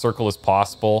full in the circle as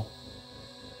possible.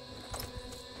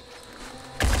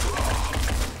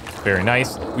 Very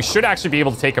nice. We should actually be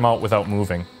able to take him out without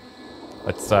moving.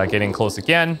 Let's get in close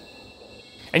again.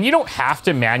 And you don't have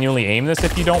to manually aim this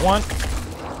if you don't want.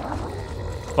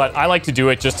 But I like to do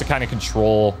it just to kind of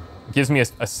control. It gives me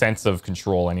a sense of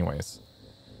control anyways.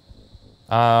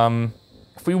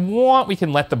 If we want, we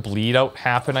can let the bleed out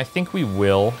happen. I think we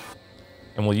will.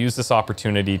 And we'll use this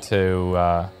opportunity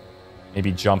to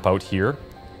maybe jump out here.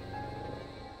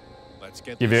 Let's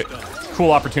get Give it a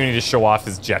cool opportunity to show off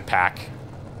his jetpack.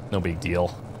 No big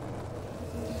deal.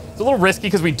 It's a little risky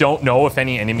because we don't know if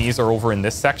any enemies are over in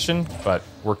this section, but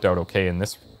worked out okay in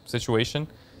this situation.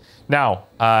 Now,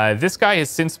 this guy has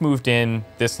since moved in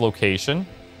this location.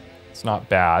 It's not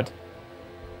bad.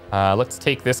 Let's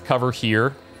take this cover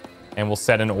here, and we'll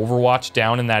set an overwatch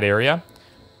down in that area.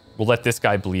 We'll let this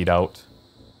guy bleed out.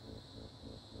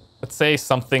 Let's say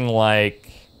something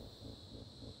like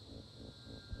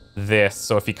this.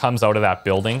 So if he comes out of that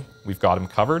building, we've got him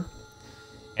covered.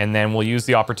 And then we'll use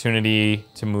the opportunity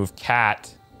to move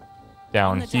Kat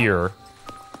down here.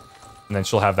 And then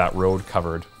she'll have that road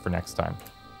covered for next time.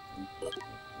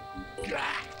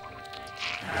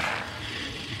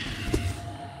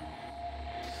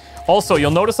 Also,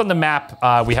 you'll notice on the map,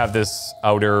 we have this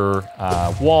outer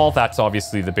wall. That's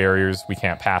obviously the barriers. We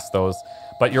can't pass those.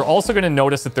 But you're also going to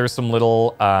notice that there's some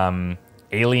little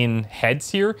alien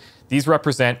heads here. These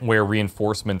represent where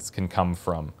reinforcements can come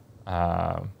from.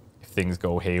 Things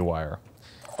go haywire.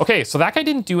 Okay, so that guy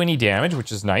didn't do any damage, which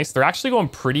is nice. They're actually going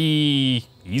pretty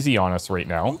easy on us right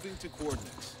now.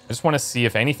 I just want to see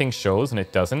if anything shows, and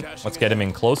it doesn't. Let's get him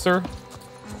in closer.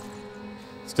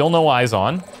 Still no eyes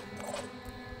on.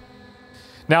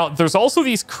 Now, there's also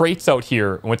these crates out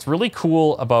here. And what's really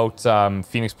cool about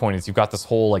Phoenix Point is you've got this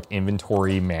whole like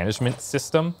inventory management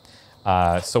system.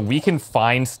 So we can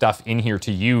find stuff in here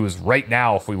to use right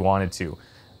now if we wanted to.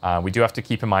 We do have to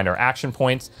keep in mind our action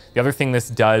points. The other thing this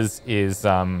does is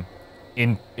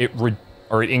it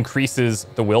increases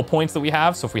the will points that we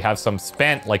have. So if we have some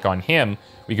spent, like on him,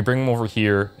 we can bring him over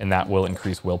here, and that will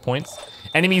increase will points.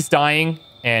 Enemies dying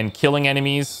and killing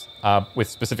enemies with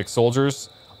specific soldiers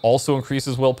also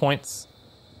increases will points.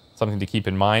 Something to keep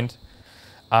in mind.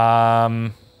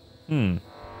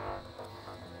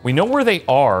 We know where they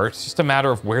are. It's just a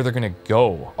matter of where they're going to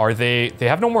go. They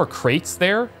have no more crates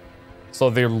there. So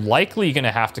they're likely going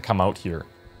to have to come out here.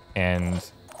 And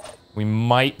we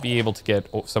might be able to get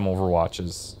some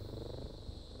overwatches.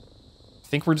 I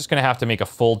think we're just going to have to make a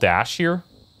full dash here.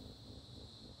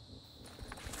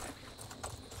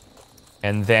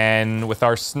 And then with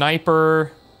our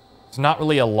sniper, there's not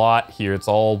really a lot here. It's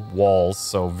all walls,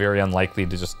 so very unlikely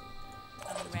to just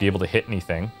be able to hit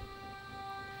anything.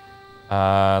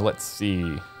 Let's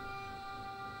see.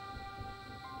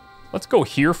 Let's go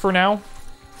here for now,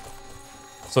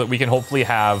 so that we can hopefully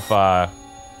have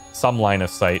some line of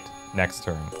sight next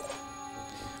turn.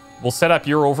 We'll set up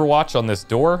your overwatch on this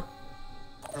door.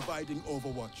 Providing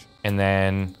overwatch. And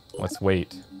then let's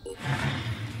wait.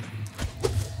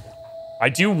 I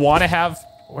do want to have...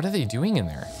 What are they doing in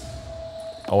there?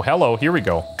 Oh, hello. Here we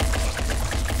go.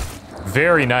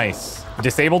 Very nice.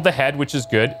 Disabled the head, which is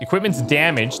good. Equipment's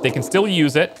damaged. They can still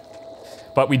use it.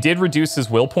 But we did reduce his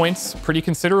will points pretty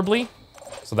considerably.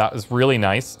 So that was really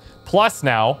nice. Plus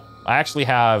now, I actually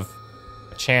have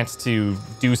a chance to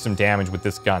do some damage with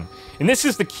this gun. And this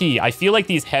is the key. I feel like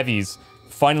these heavies,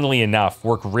 funnily enough,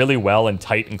 work really well in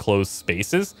tight and closed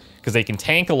spaces because they can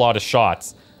tank a lot of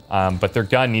shots, but their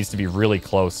gun needs to be really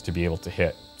close to be able to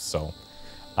hit. So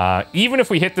Even if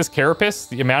we hit this carapace,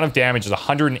 the amount of damage is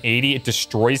 180. It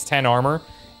destroys 10 armor.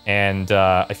 And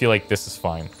I feel like this is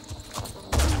fine.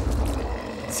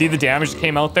 See the damage that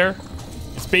came out there?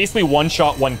 It's basically one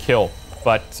shot, one kill.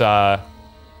 But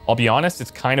I'll be honest,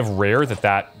 it's kind of rare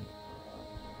that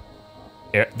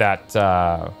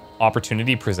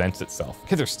opportunity presents itself.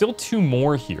 Okay, there's still 2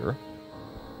 more here.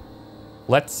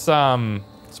 Let's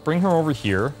bring her over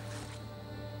here.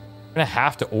 I'm gonna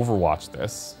have to overwatch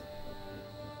this.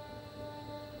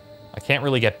 I can't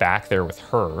really get back there with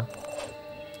her.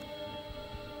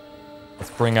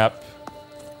 Let's bring up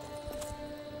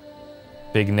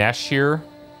Big Nesh here.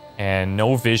 And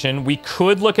no vision. We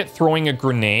could look at throwing a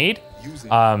grenade.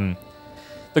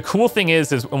 The cool thing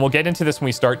is, and we'll get into this when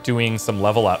we start doing some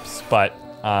level ups, but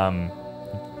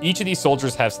each of these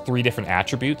soldiers has 3 different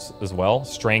attributes as well.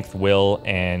 Strength, will,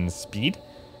 and speed.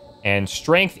 And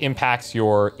strength impacts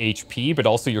your HP, but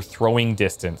also your throwing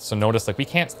distance. So notice, like, we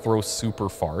can't throw super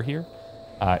far here.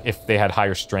 If they had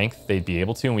higher strength, they'd be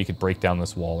able to, and we could break down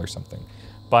this wall or something.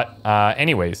 But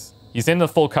anyways, he's in the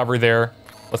full cover there.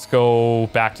 Let's go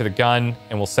back to the gun,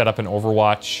 and we'll set up an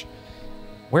overwatch.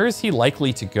 Where is he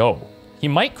likely to go? He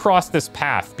might cross this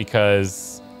path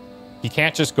because he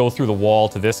can't just go through the wall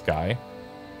to this guy.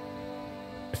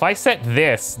 If I set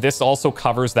this also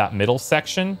covers that middle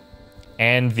section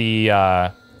and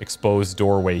the exposed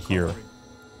doorway here.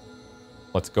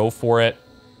 Let's go for it.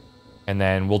 And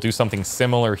then we'll do something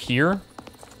similar here.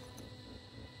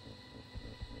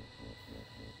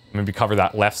 Maybe cover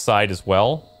that left side as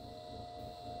well.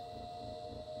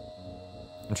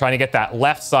 I'm trying to get that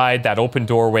left side, that open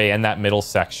doorway, and that middle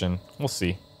section. We'll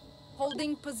see.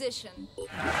 Holding position.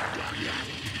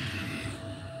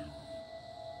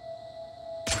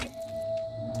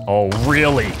 Oh,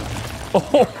 really?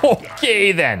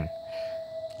 Okay, then.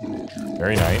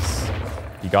 Very nice.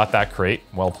 You got that crate.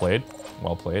 Well played.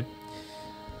 Well played.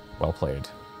 Well played.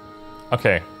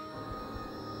 Okay.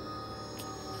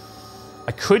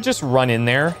 I could just run in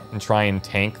there and try and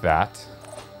tank that.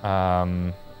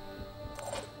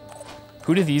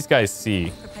 Who do these guys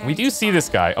see? We do see this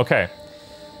guy. Okay.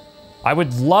 I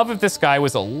would love if this guy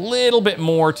was a little bit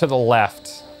more to the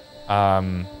left.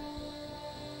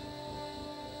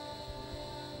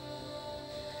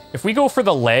 If we go for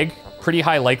the leg, pretty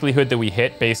high likelihood that we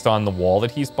hit based on the wall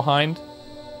that he's behind.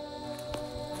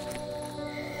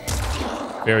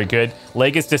 Very good.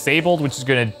 Leg is disabled, which is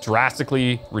going to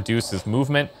drastically reduce his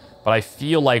movement. But I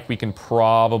feel like we can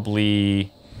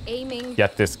probably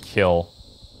get this kill.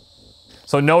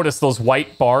 So notice those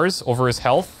white bars over his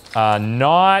health.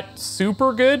 Not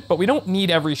super good, but we don't need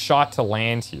every shot to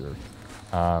land here.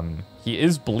 He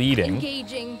is bleeding.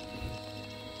 Engaging.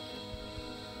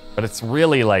 But it's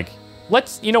really like,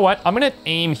 you know what? I'm going to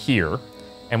aim here,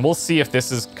 and we'll see if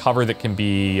this is cover that can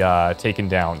be taken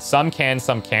down. Some can,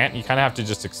 some can't. You kind of have to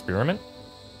just experiment.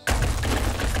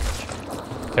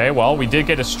 Okay, well, we did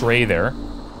get a stray there.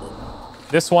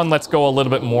 This one, let's go a little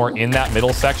bit more in that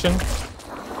middle section.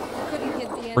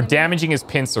 We're damaging his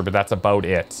pincer, but that's about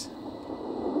it.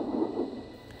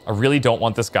 I really don't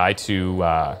want this guy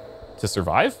to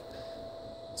survive.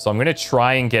 So I'm going to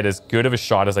try and get as good of a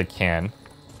shot as I can.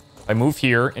 If I move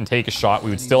here and take a shot,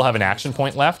 we would still have an action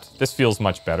point left. This feels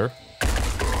much better.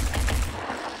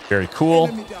 Very cool.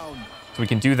 So we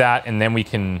can do that, and then we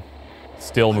can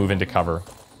still move into cover.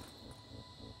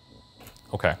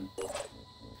 Okay.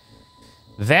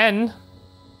 Then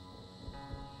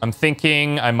I'm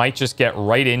thinking I might just get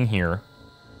right in here.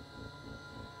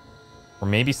 Or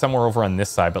maybe somewhere over on this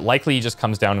side, but likely he just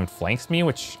comes down and flanks me,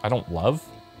 which I don't love.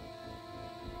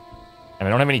 And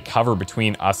I don't have any cover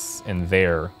between us and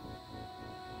there.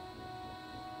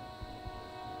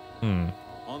 On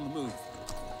the move.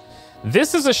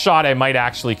 This is a shot I might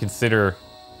actually consider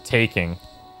taking.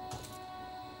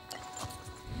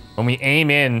 When we aim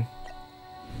in,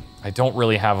 I don't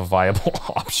really have a viable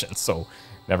option, so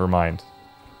never mind.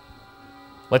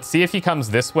 Let's see if he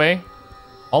comes this way.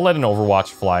 I'll let an Overwatch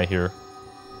fly here.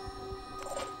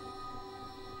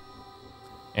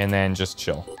 And then just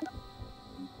chill.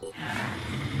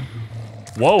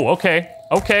 Whoa, okay.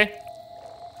 Okay.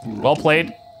 Well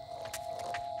played.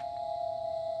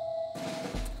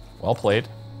 Well played.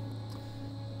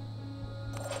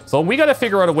 So we got to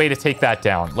figure out a way to take that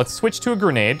down. Let's switch to a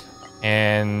grenade.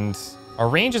 And our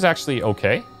range is actually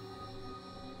okay.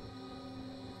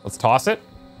 Let's toss it.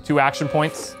 2 action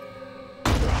points.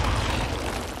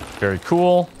 Very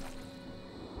cool.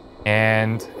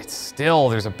 And it's still,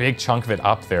 there's a big chunk of it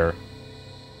up there.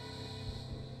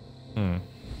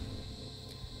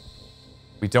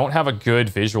 We don't have a good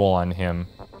visual on him.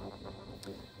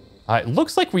 It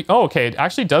looks like we... Oh, okay. It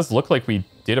actually does look like we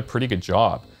did a pretty good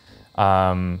job.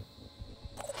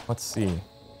 Let's see.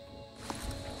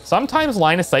 Sometimes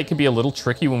line of sight can be a little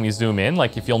tricky when we zoom in.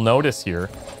 Like if you'll notice here,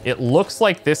 it looks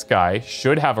like this guy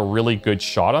should have a really good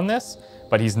shot on this,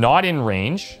 but he's not in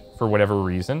range for whatever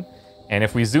reason. And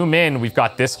if we zoom in, we've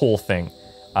got this whole thing.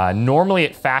 Normally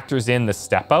it factors in the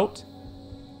step out,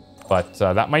 but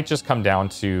that might just come down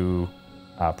to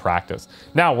practice.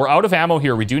 Now we're out of ammo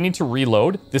here. We do need to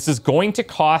reload. This is going to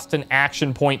cost an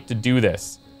action point to do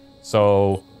this.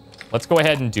 So let's go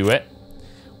ahead and do it.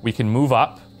 We can move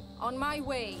up. On my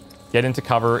way. Get into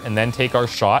cover and then take our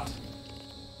shot.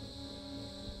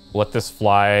 Let this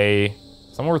fly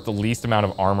somewhere with the least amount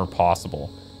of armor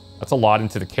possible. That's a lot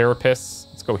into the carapace.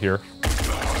 Let's go here.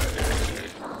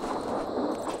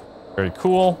 Very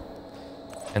cool.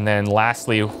 And then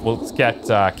lastly, let's get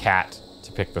Cat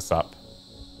to pick this up.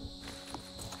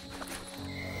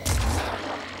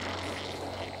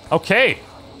 Okay,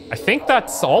 I think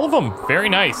that's all of them. Very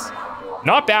nice.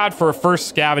 Not bad for a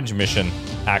first scavenge mission,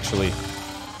 actually.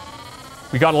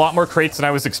 We got a lot more crates than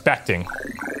I was expecting.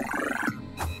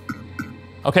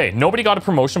 Okay, nobody got a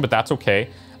promotion, but that's okay.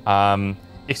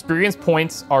 Experience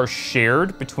points are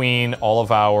shared between all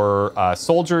of our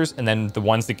soldiers, and then the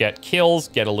ones that get kills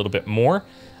get a little bit more.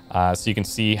 So you can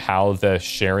see how the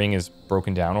sharing is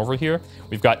broken down over here.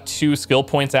 We've got 2 skill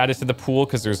points added to the pool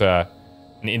because there's an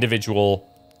individual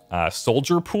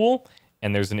soldier pool,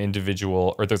 and there's an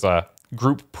individual, or there's a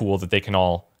group pool that they can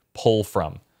all pull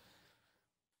from.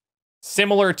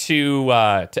 Similar to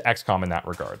XCOM in that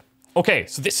regard. Okay,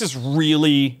 so this is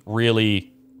really,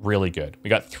 really, really good. We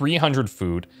got 300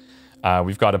 food.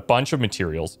 We've got a bunch of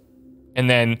materials. And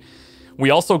then we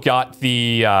also got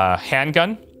the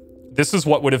handgun. This is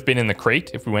what would have been in the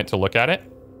crate if we went to look at it.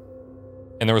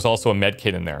 And there was also a med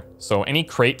kit in there. So any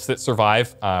crates that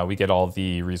survive, we get all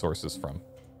the resources from.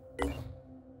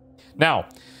 Now,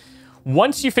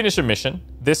 once you finish a mission,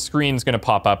 this screen's going to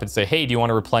pop up and say, hey, do you want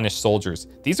to replenish soldiers?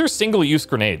 These are single-use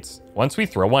grenades. Once we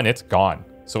throw one, it's gone.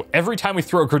 So every time we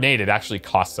throw a grenade, it actually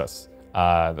costs us.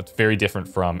 That's very different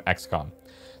from XCOM.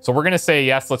 So we're going to say,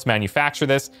 yes, let's manufacture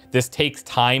this. This takes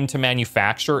time to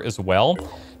manufacture as well.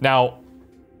 Now,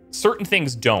 certain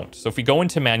things don't. So if we go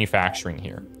into manufacturing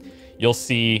here, you'll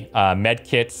see med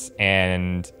kits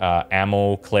and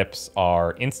ammo clips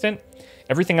are instant.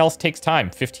 Everything else takes time.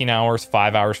 15 hours,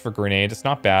 5 hours for grenade. It's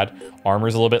not bad.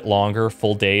 Armor's a little bit longer,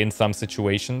 full day in some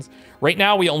situations. Right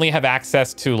now, we only have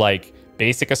access to like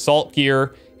basic assault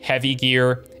gear, heavy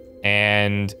gear,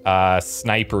 and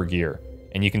sniper gear.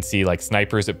 And you can see like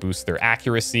snipers, it boosts their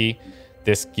accuracy.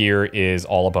 This gear is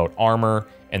all about armor.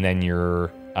 And then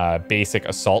your basic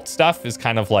assault stuff is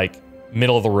kind of like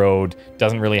middle of the road,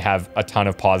 doesn't really have a ton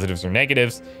of positives or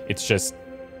negatives. It's just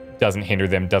doesn't hinder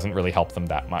them, doesn't really help them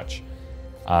that much.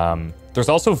 There's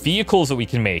also vehicles that we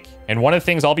can make. And one of the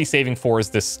things I'll be saving for is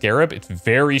this Scarab. It's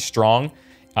very strong.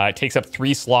 It takes up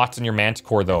 3 slots in your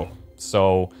Manticore though.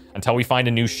 So until we find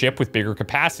a new ship with bigger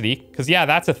capacity, because yeah,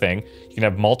 that's a thing. You can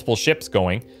have multiple ships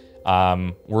going.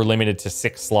 We're limited to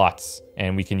 6 slots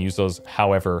and we can use those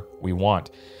however we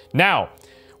want. Now,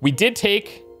 we did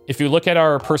take, if you look at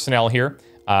our personnel here,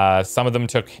 some of them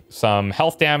took some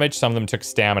health damage, some of them took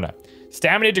stamina.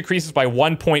 Stamina decreases by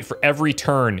 1 point for every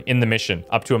turn in the mission,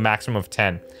 up to a maximum of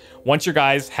 10. Once your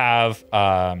guys have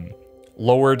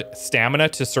lowered stamina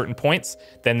to certain points,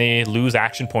 then they lose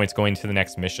action points going to the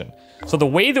next mission. So the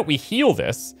way that we heal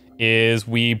this is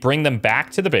we bring them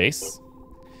back to the base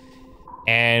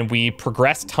and we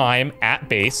progress time at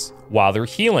base while they're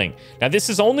healing. Now, this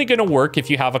is only going to work if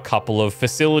you have a couple of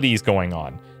facilities going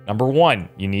on. Number 1,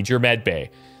 you need your med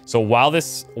bay. So while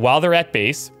they're at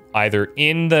base, either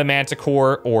in the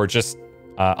Manticore or just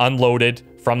unloaded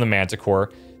from the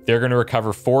Manticore, they're going to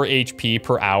recover 4 HP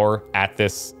per hour at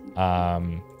this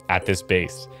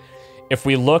base. If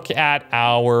we look at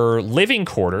our living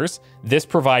quarters, this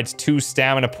provides 2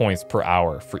 stamina points per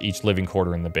hour for each living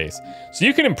quarter in the base. So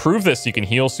you can improve this, you can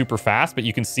heal super fast, but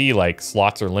you can see like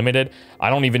slots are limited. I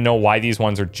don't even know why these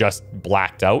ones are just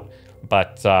blacked out,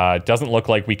 but it doesn't look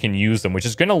like we can use them, which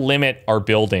is going to limit our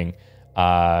building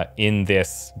in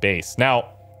this base.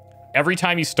 Now, every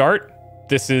time you start,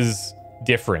 this is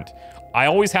different. I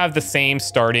always have the same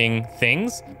starting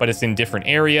things, but it's in different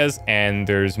areas and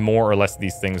there's more or less of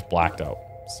these things blacked out.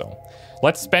 So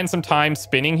let's spend some time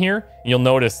spinning here. You'll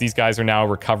notice these guys are now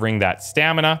recovering that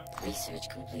stamina. Research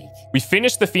complete. We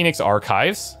finished the Phoenix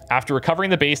archives. After recovering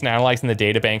the base and analyzing the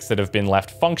databanks that have been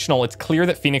left functional, it's clear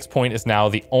that Phoenix Point is now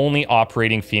the only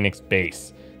operating Phoenix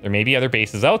base. There may be other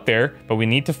bases out there, but we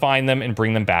need to find them and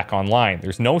bring them back online.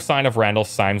 There's no sign of Randall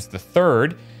Symes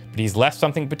III, but he's left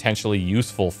something potentially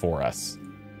useful for us.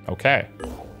 Okay.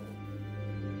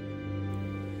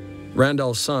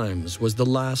 Randall Symes was the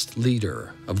last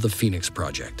leader of the Phoenix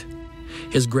Project.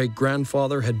 His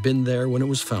great-grandfather had been there when it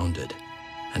was founded,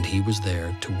 and he was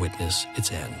there to witness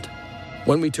its end.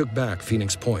 When we took back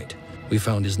Phoenix Point, we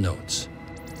found his notes.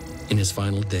 In his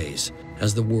final days,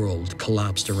 as the world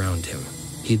collapsed around him,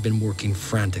 he'd been working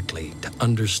frantically to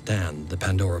understand the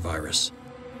Pandora virus.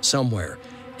 Somewhere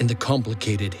in the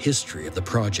complicated history of the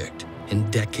project, in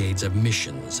decades of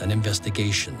missions and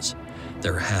investigations,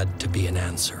 there had to be an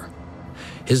answer.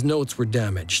 His notes were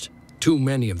damaged, too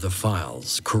many of the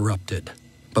files corrupted.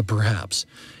 But perhaps,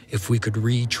 if we could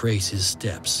retrace his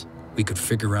steps, we could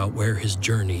figure out where his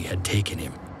journey had taken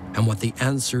him and what the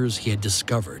answers he had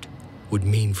discovered would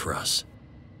mean for us.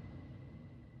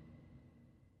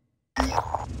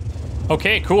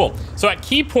 Okay, cool. So at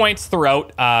key points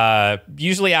throughout,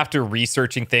 usually after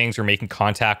researching things or making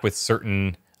contact with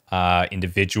certain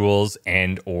individuals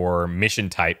and or mission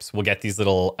types, we'll get these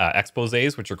little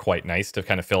exposés, which are quite nice to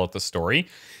kind of fill out the story.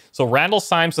 So Randall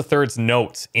Symes III's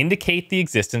notes indicate the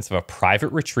existence of a private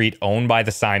retreat owned by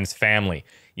the Symes family,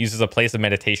 used as a place of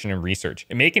meditation and research.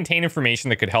 It may contain information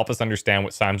that could help us understand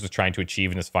what Symes was trying to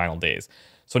achieve in his final days.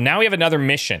 So now we have another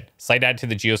mission, site added to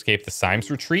the geoscape, the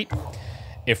Symes retreat.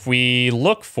 If we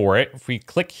look for it, if we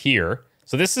click here,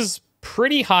 so this is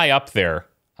pretty high up there.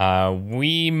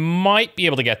 We might be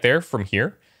able to get there from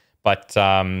here, but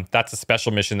that's a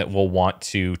special mission that we'll want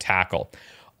to tackle.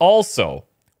 Also,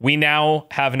 we now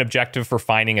have an objective for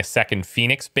finding a second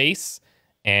Phoenix base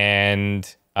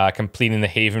and completing the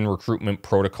Haven recruitment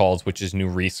protocols, which is new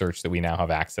research that we now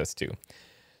have access to.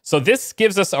 So this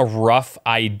gives us a rough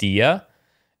idea.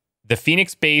 The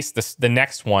Phoenix base, the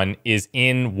next one, is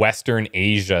in Western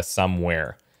Asia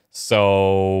somewhere.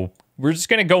 So we're just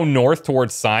going to go north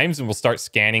towards Symes and we'll start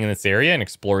scanning in this area and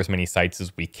explore as many sites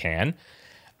as we can.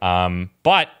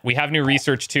 But we have new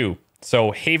research too.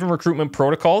 So Haven recruitment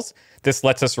protocols. This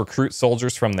lets us recruit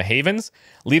soldiers from the Havens.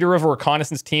 Leader of a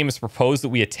reconnaissance team has proposed that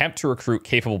we attempt to recruit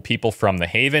capable people from the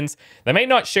Havens. They may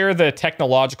not share the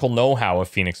technological know-how of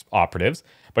Phoenix operatives,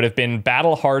 but have been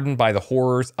battle-hardened by the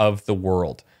horrors of the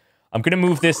world. I'm going to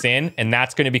move this in, and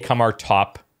that's going to become our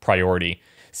top priority.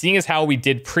 Seeing as how we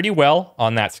did pretty well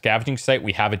on that scavenging site,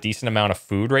 we have a decent amount of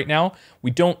food right now.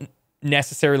 We don't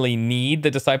necessarily need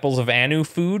the Disciples of Anu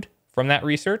food from that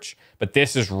research, but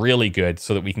this is really good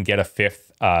so that we can get a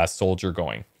fifth soldier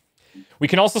going. We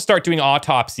can also start doing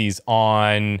autopsies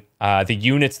on the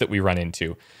units that we run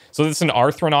into. So this is an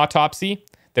Arthran autopsy.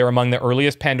 They're among the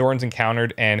earliest Pandorans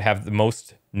encountered and have the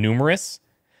most numerous.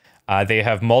 They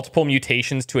have multiple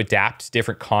mutations to adapt to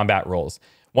different combat roles.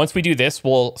 Once we do this,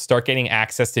 we'll start getting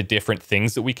access to different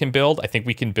things that we can build. I think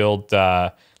we can build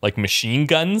like machine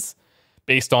guns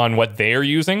based on what they're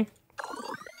using.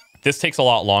 This takes a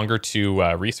lot longer to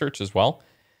research as well.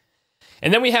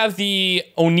 And then we have the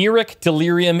Oniric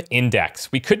Delirium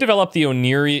Index. We could develop the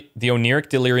Oniric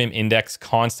Delirium Index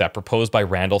concept proposed by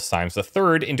Randall Symes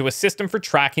III into a system for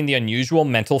tracking the unusual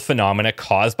mental phenomena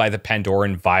caused by the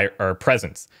Pandoran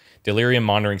presence. Delirium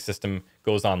monitoring system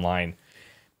goes online.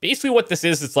 Basically what this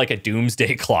is, it's like a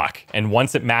doomsday clock. And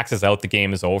once it maxes out, the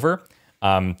game is over.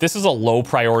 This is a low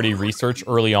priority research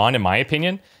early on, in my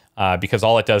opinion, because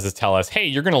all it does is tell us, hey,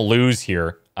 you're going to lose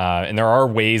here. And there are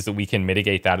ways that we can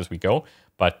mitigate that as we go,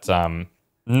 but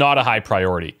not a high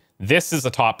priority. This is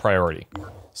a top priority.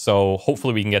 So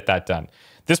hopefully we can get that done.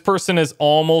 This person is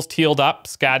almost healed up.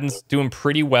 Skadden's doing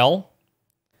pretty well.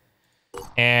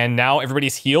 And now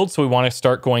everybody's healed, so we want to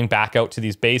start going back out to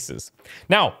these bases.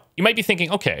 Now, you might be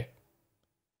thinking, okay,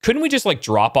 couldn't we just like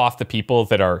drop off the people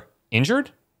that are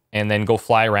injured and then go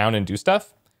fly around and do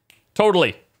stuff?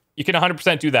 Totally. You can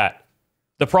 100% do that.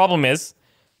 The problem is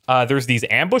there's these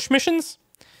ambush missions,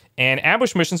 and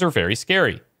ambush missions are very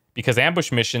scary because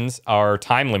ambush missions are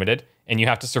time limited and you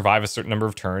have to survive a certain number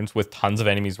of turns with tons of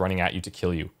enemies running at you to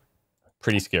kill you.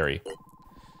 Pretty scary.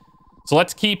 So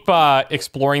let's keep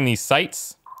exploring these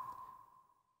sites.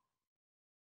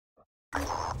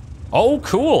 Oh,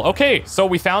 cool. Okay, so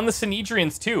we found the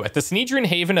Synedrians too. At the Synedrian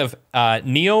haven of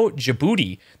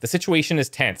Neo-Djibouti, the situation is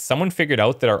tense. Someone figured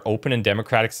out that our open and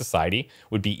democratic society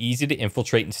would be easy to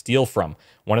infiltrate and steal from.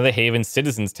 One of the haven's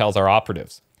citizens tells our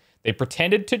operatives. They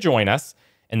pretended to join us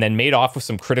and then made off with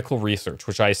some critical research,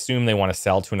 which I assume they want to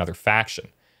sell to another faction.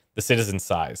 The citizen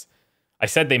sighs. I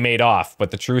said they made off,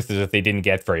 but the truth is that they didn't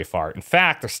get very far. In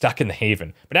fact, they're stuck in the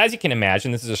haven. But as you can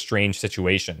imagine, this is a strange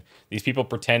situation. These people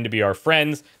pretend to be our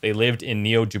friends. They lived in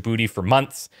Neo-Djibouti for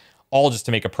months, all just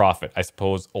to make a profit. I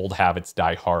suppose old habits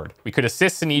die hard. We could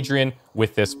assist Synedrian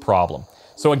with this problem.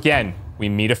 So again, we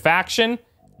meet a faction,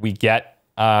 we get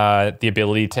the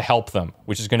ability to help them,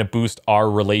 which is going to boost our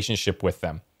relationship with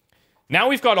them. Now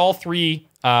we've got all three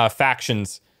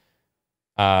factions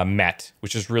met,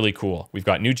 which is really cool. We've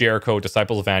got New Jericho,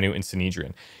 Disciples of Anu, and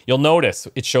Sanhedrin. You'll notice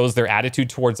it shows their attitude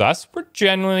towards us. We're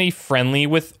generally friendly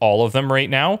with all of them right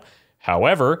now.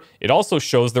 However, it also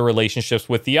shows their relationships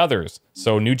with the others.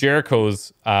 So New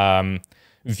Jericho's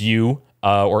view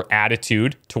or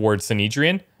attitude towards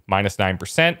Sanhedrin,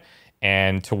 -9%,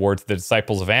 and towards the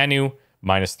Disciples of Anu,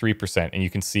 -3%. And you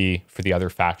can see for the other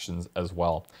factions as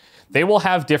well. They will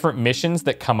have different missions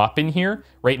that come up in here.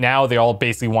 Right now, they all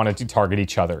basically wanted to target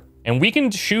each other. And we can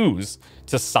choose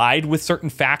to side with certain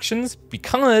factions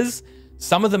because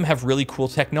some of them have really cool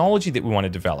technology that we want to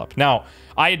develop. Now,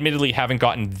 I admittedly haven't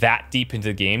gotten that deep into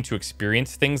the game to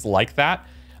experience things like that.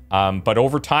 But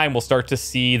over time, we'll start to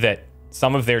see that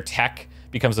some of their tech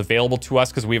becomes available to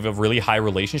us because we have a really high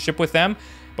relationship with them.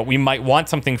 But we might want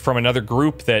something from another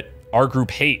group that our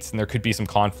group hates, and there could be some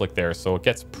conflict there. So it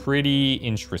gets pretty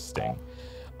interesting.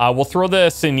 We'll throw the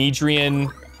Sanhedrin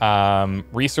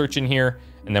research in here,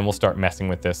 and then we'll start messing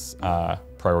with this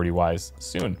priority-wise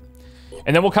soon.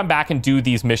 And then we'll come back and do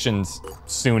these missions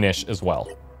soonish as well.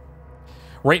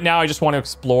 Right now, I just want to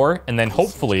explore, and then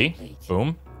hopefully,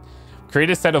 boom, create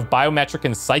a set of biometric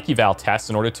and psych eval tests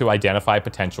in order to identify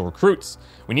potential recruits.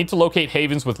 We need to locate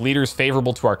havens with leaders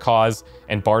favorable to our cause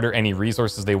and barter any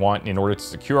resources they want in order to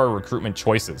secure our recruitment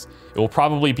choices. It will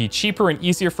probably be cheaper and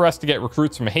easier for us to get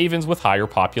recruits from havens with higher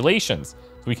populations.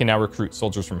 So we can now recruit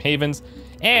soldiers from havens,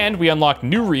 and we unlock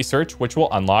new research, which will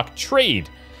unlock trade.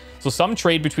 So some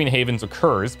trade between havens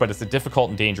occurs, but it's a difficult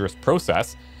and dangerous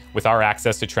process. With our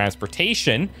access to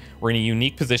transportation, we're in a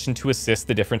unique position to assist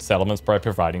the different settlements by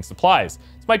providing supplies.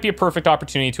 This might be a perfect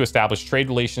opportunity to establish trade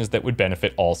relations that would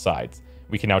benefit all sides.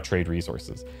 We can now trade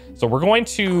resources. So we're going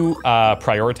to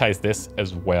prioritize this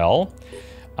as well.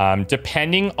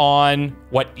 Depending on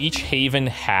what each haven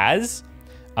has,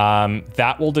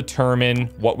 that will determine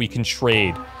what we can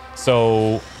trade.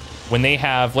 So when they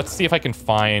have, let's see if I can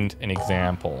find an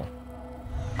example.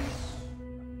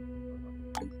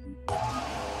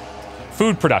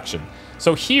 Food production.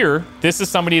 So here, this is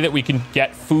somebody that we can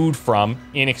get food from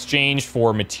in exchange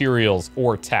for materials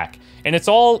or tech. And it's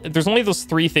all, there's only those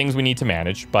three things we need to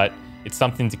manage, but it's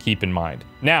something to keep in mind.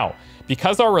 Now,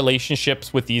 because our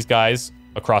relationships with these guys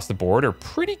across the board are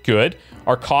pretty good,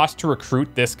 our cost to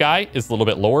recruit this guy is a little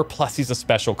bit lower, plus he's a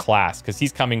special class because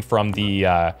he's coming from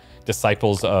the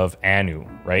Disciples of Anu,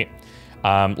 right?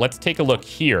 Let's take a look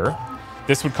here.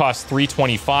 This would cost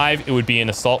 $325. It would be an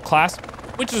assault class,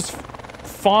 which is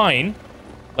fine.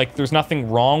 Like, there's nothing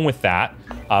wrong with that,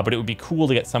 but it would be cool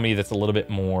to get somebody that's a little bit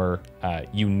more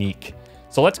unique.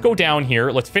 So let's go down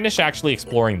here. Let's finish actually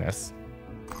exploring this.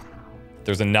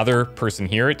 There's another person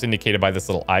here. It's indicated by this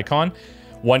little icon.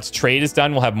 Once trade is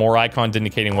done, we'll have more icons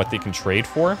indicating what they can trade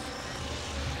for.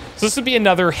 So this would be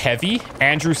another heavy.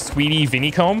 Andrew, Sweetie,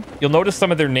 Vinicombe. You'll notice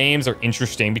some of their names are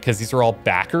interesting because these are all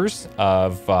backers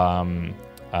of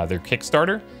their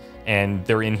Kickstarter. And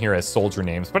they're in here as soldier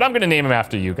names, but I'm going to name them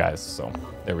after you guys. So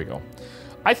there we go.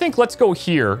 I think let's go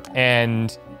here.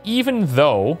 And even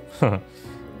though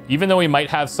we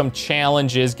might have some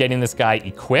challenges getting this guy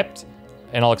equipped,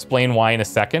 and I'll explain why in a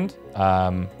second,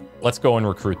 let's go and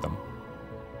recruit them.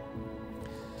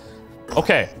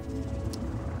 Okay.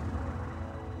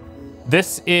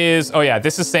 This is, oh yeah,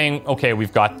 this is saying, okay,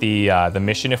 we've got the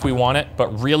mission if we want it, but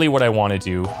really what I want to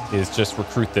do is just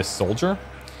recruit this soldier.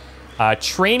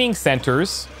 Training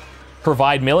centers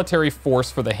provide military force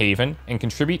for the haven and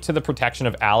contribute to the protection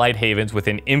of allied havens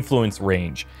within influence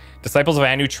range. Disciples of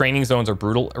Anu training zones are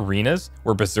brutal arenas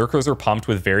where berserkers are pumped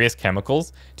with various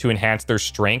chemicals to enhance their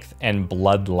strength and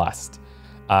bloodlust.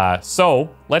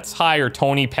 So let's hire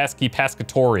Tony Pesky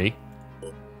Pescatori.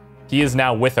 He is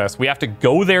now with us. We have to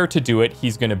go there to do it.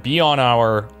 He's going to be on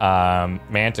our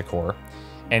Manticore,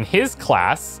 and his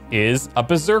class is a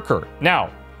berserker.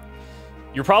 Now,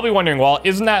 you're probably wondering, well,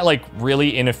 isn't that like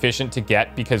really inefficient to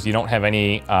get because you don't have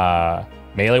any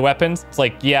melee weapons? It's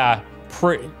like, yeah,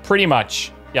 pretty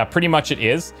much. Yeah, pretty much it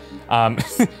is.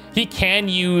 He can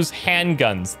use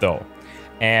handguns though,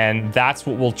 and that's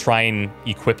what we'll try and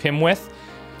equip him with.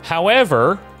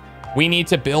 However, we need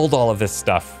to build all of this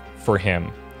stuff for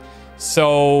him.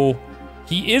 So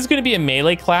he is going to be a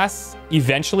melee class.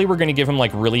 Eventually, we're going to give him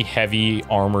like really heavy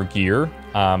armor gear.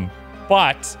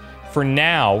 But for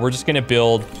now, we're just going to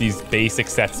build these basic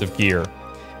sets of gear.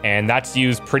 And that's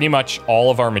used pretty much all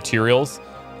of our materials.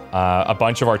 A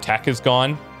bunch of our tech is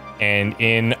gone. And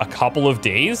in a couple of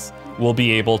days, we'll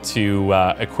be able to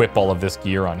equip all of this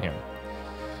gear on him.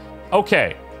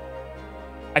 Okay.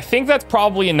 I think that's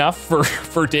probably enough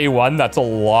for day one. That's a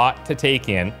lot to take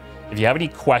in. If you have any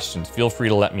questions, feel free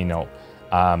to let me know.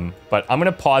 But I'm going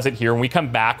to pause it here. When we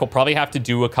come back, we'll probably have to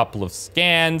do a couple of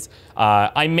scans.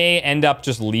 I may end up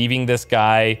just leaving this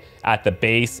guy at the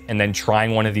base and then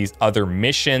trying one of these other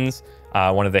missions,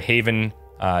 one of the Haven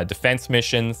defense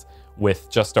missions with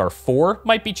just our 4.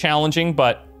 Might be challenging,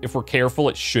 but if we're careful,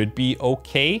 it should be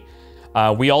okay.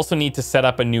 We also need to set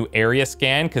up a new area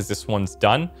scan because this one's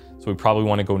done. So we probably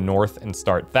want to go north and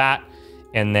start that.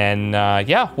 And then,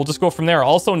 yeah, we'll just go from there.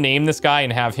 Also name this guy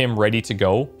and have him ready to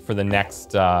go for the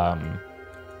next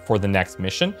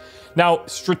mission. Now,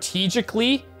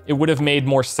 strategically, it would have made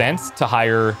more sense to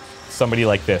hire somebody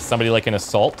like this, somebody like an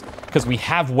assault, because we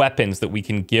have weapons that we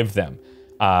can give them.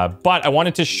 But I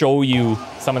wanted to show you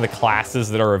some of the classes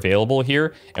that are available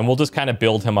here, and we'll just kind of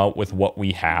build him out with what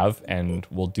we have, and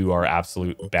we'll do our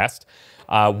absolute best.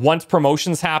 Once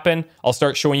promotions happen, I'll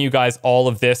start showing you guys all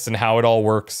of this and how it all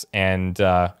works, and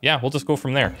yeah, we'll just go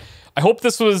from there. I hope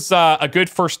this was a good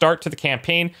first start to the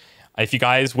campaign. If you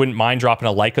guys wouldn't mind dropping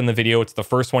a like on the video, it's the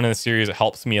first one in the series. It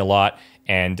helps me a lot.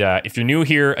 And if you're new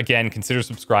here, again, consider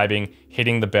subscribing,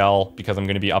 hitting the bell, because I'm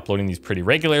going to be uploading these pretty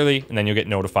regularly, and then you'll get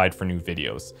notified for new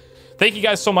videos. Thank you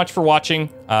guys so much for watching.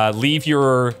 Leave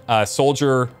your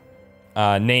soldier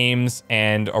names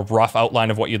and a rough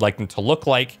outline of what you'd like them to look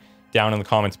like down in the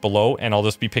comments below, and I'll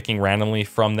just be picking randomly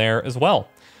from there as well.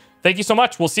 Thank you so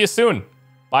much. We'll see you soon.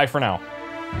 Bye for now.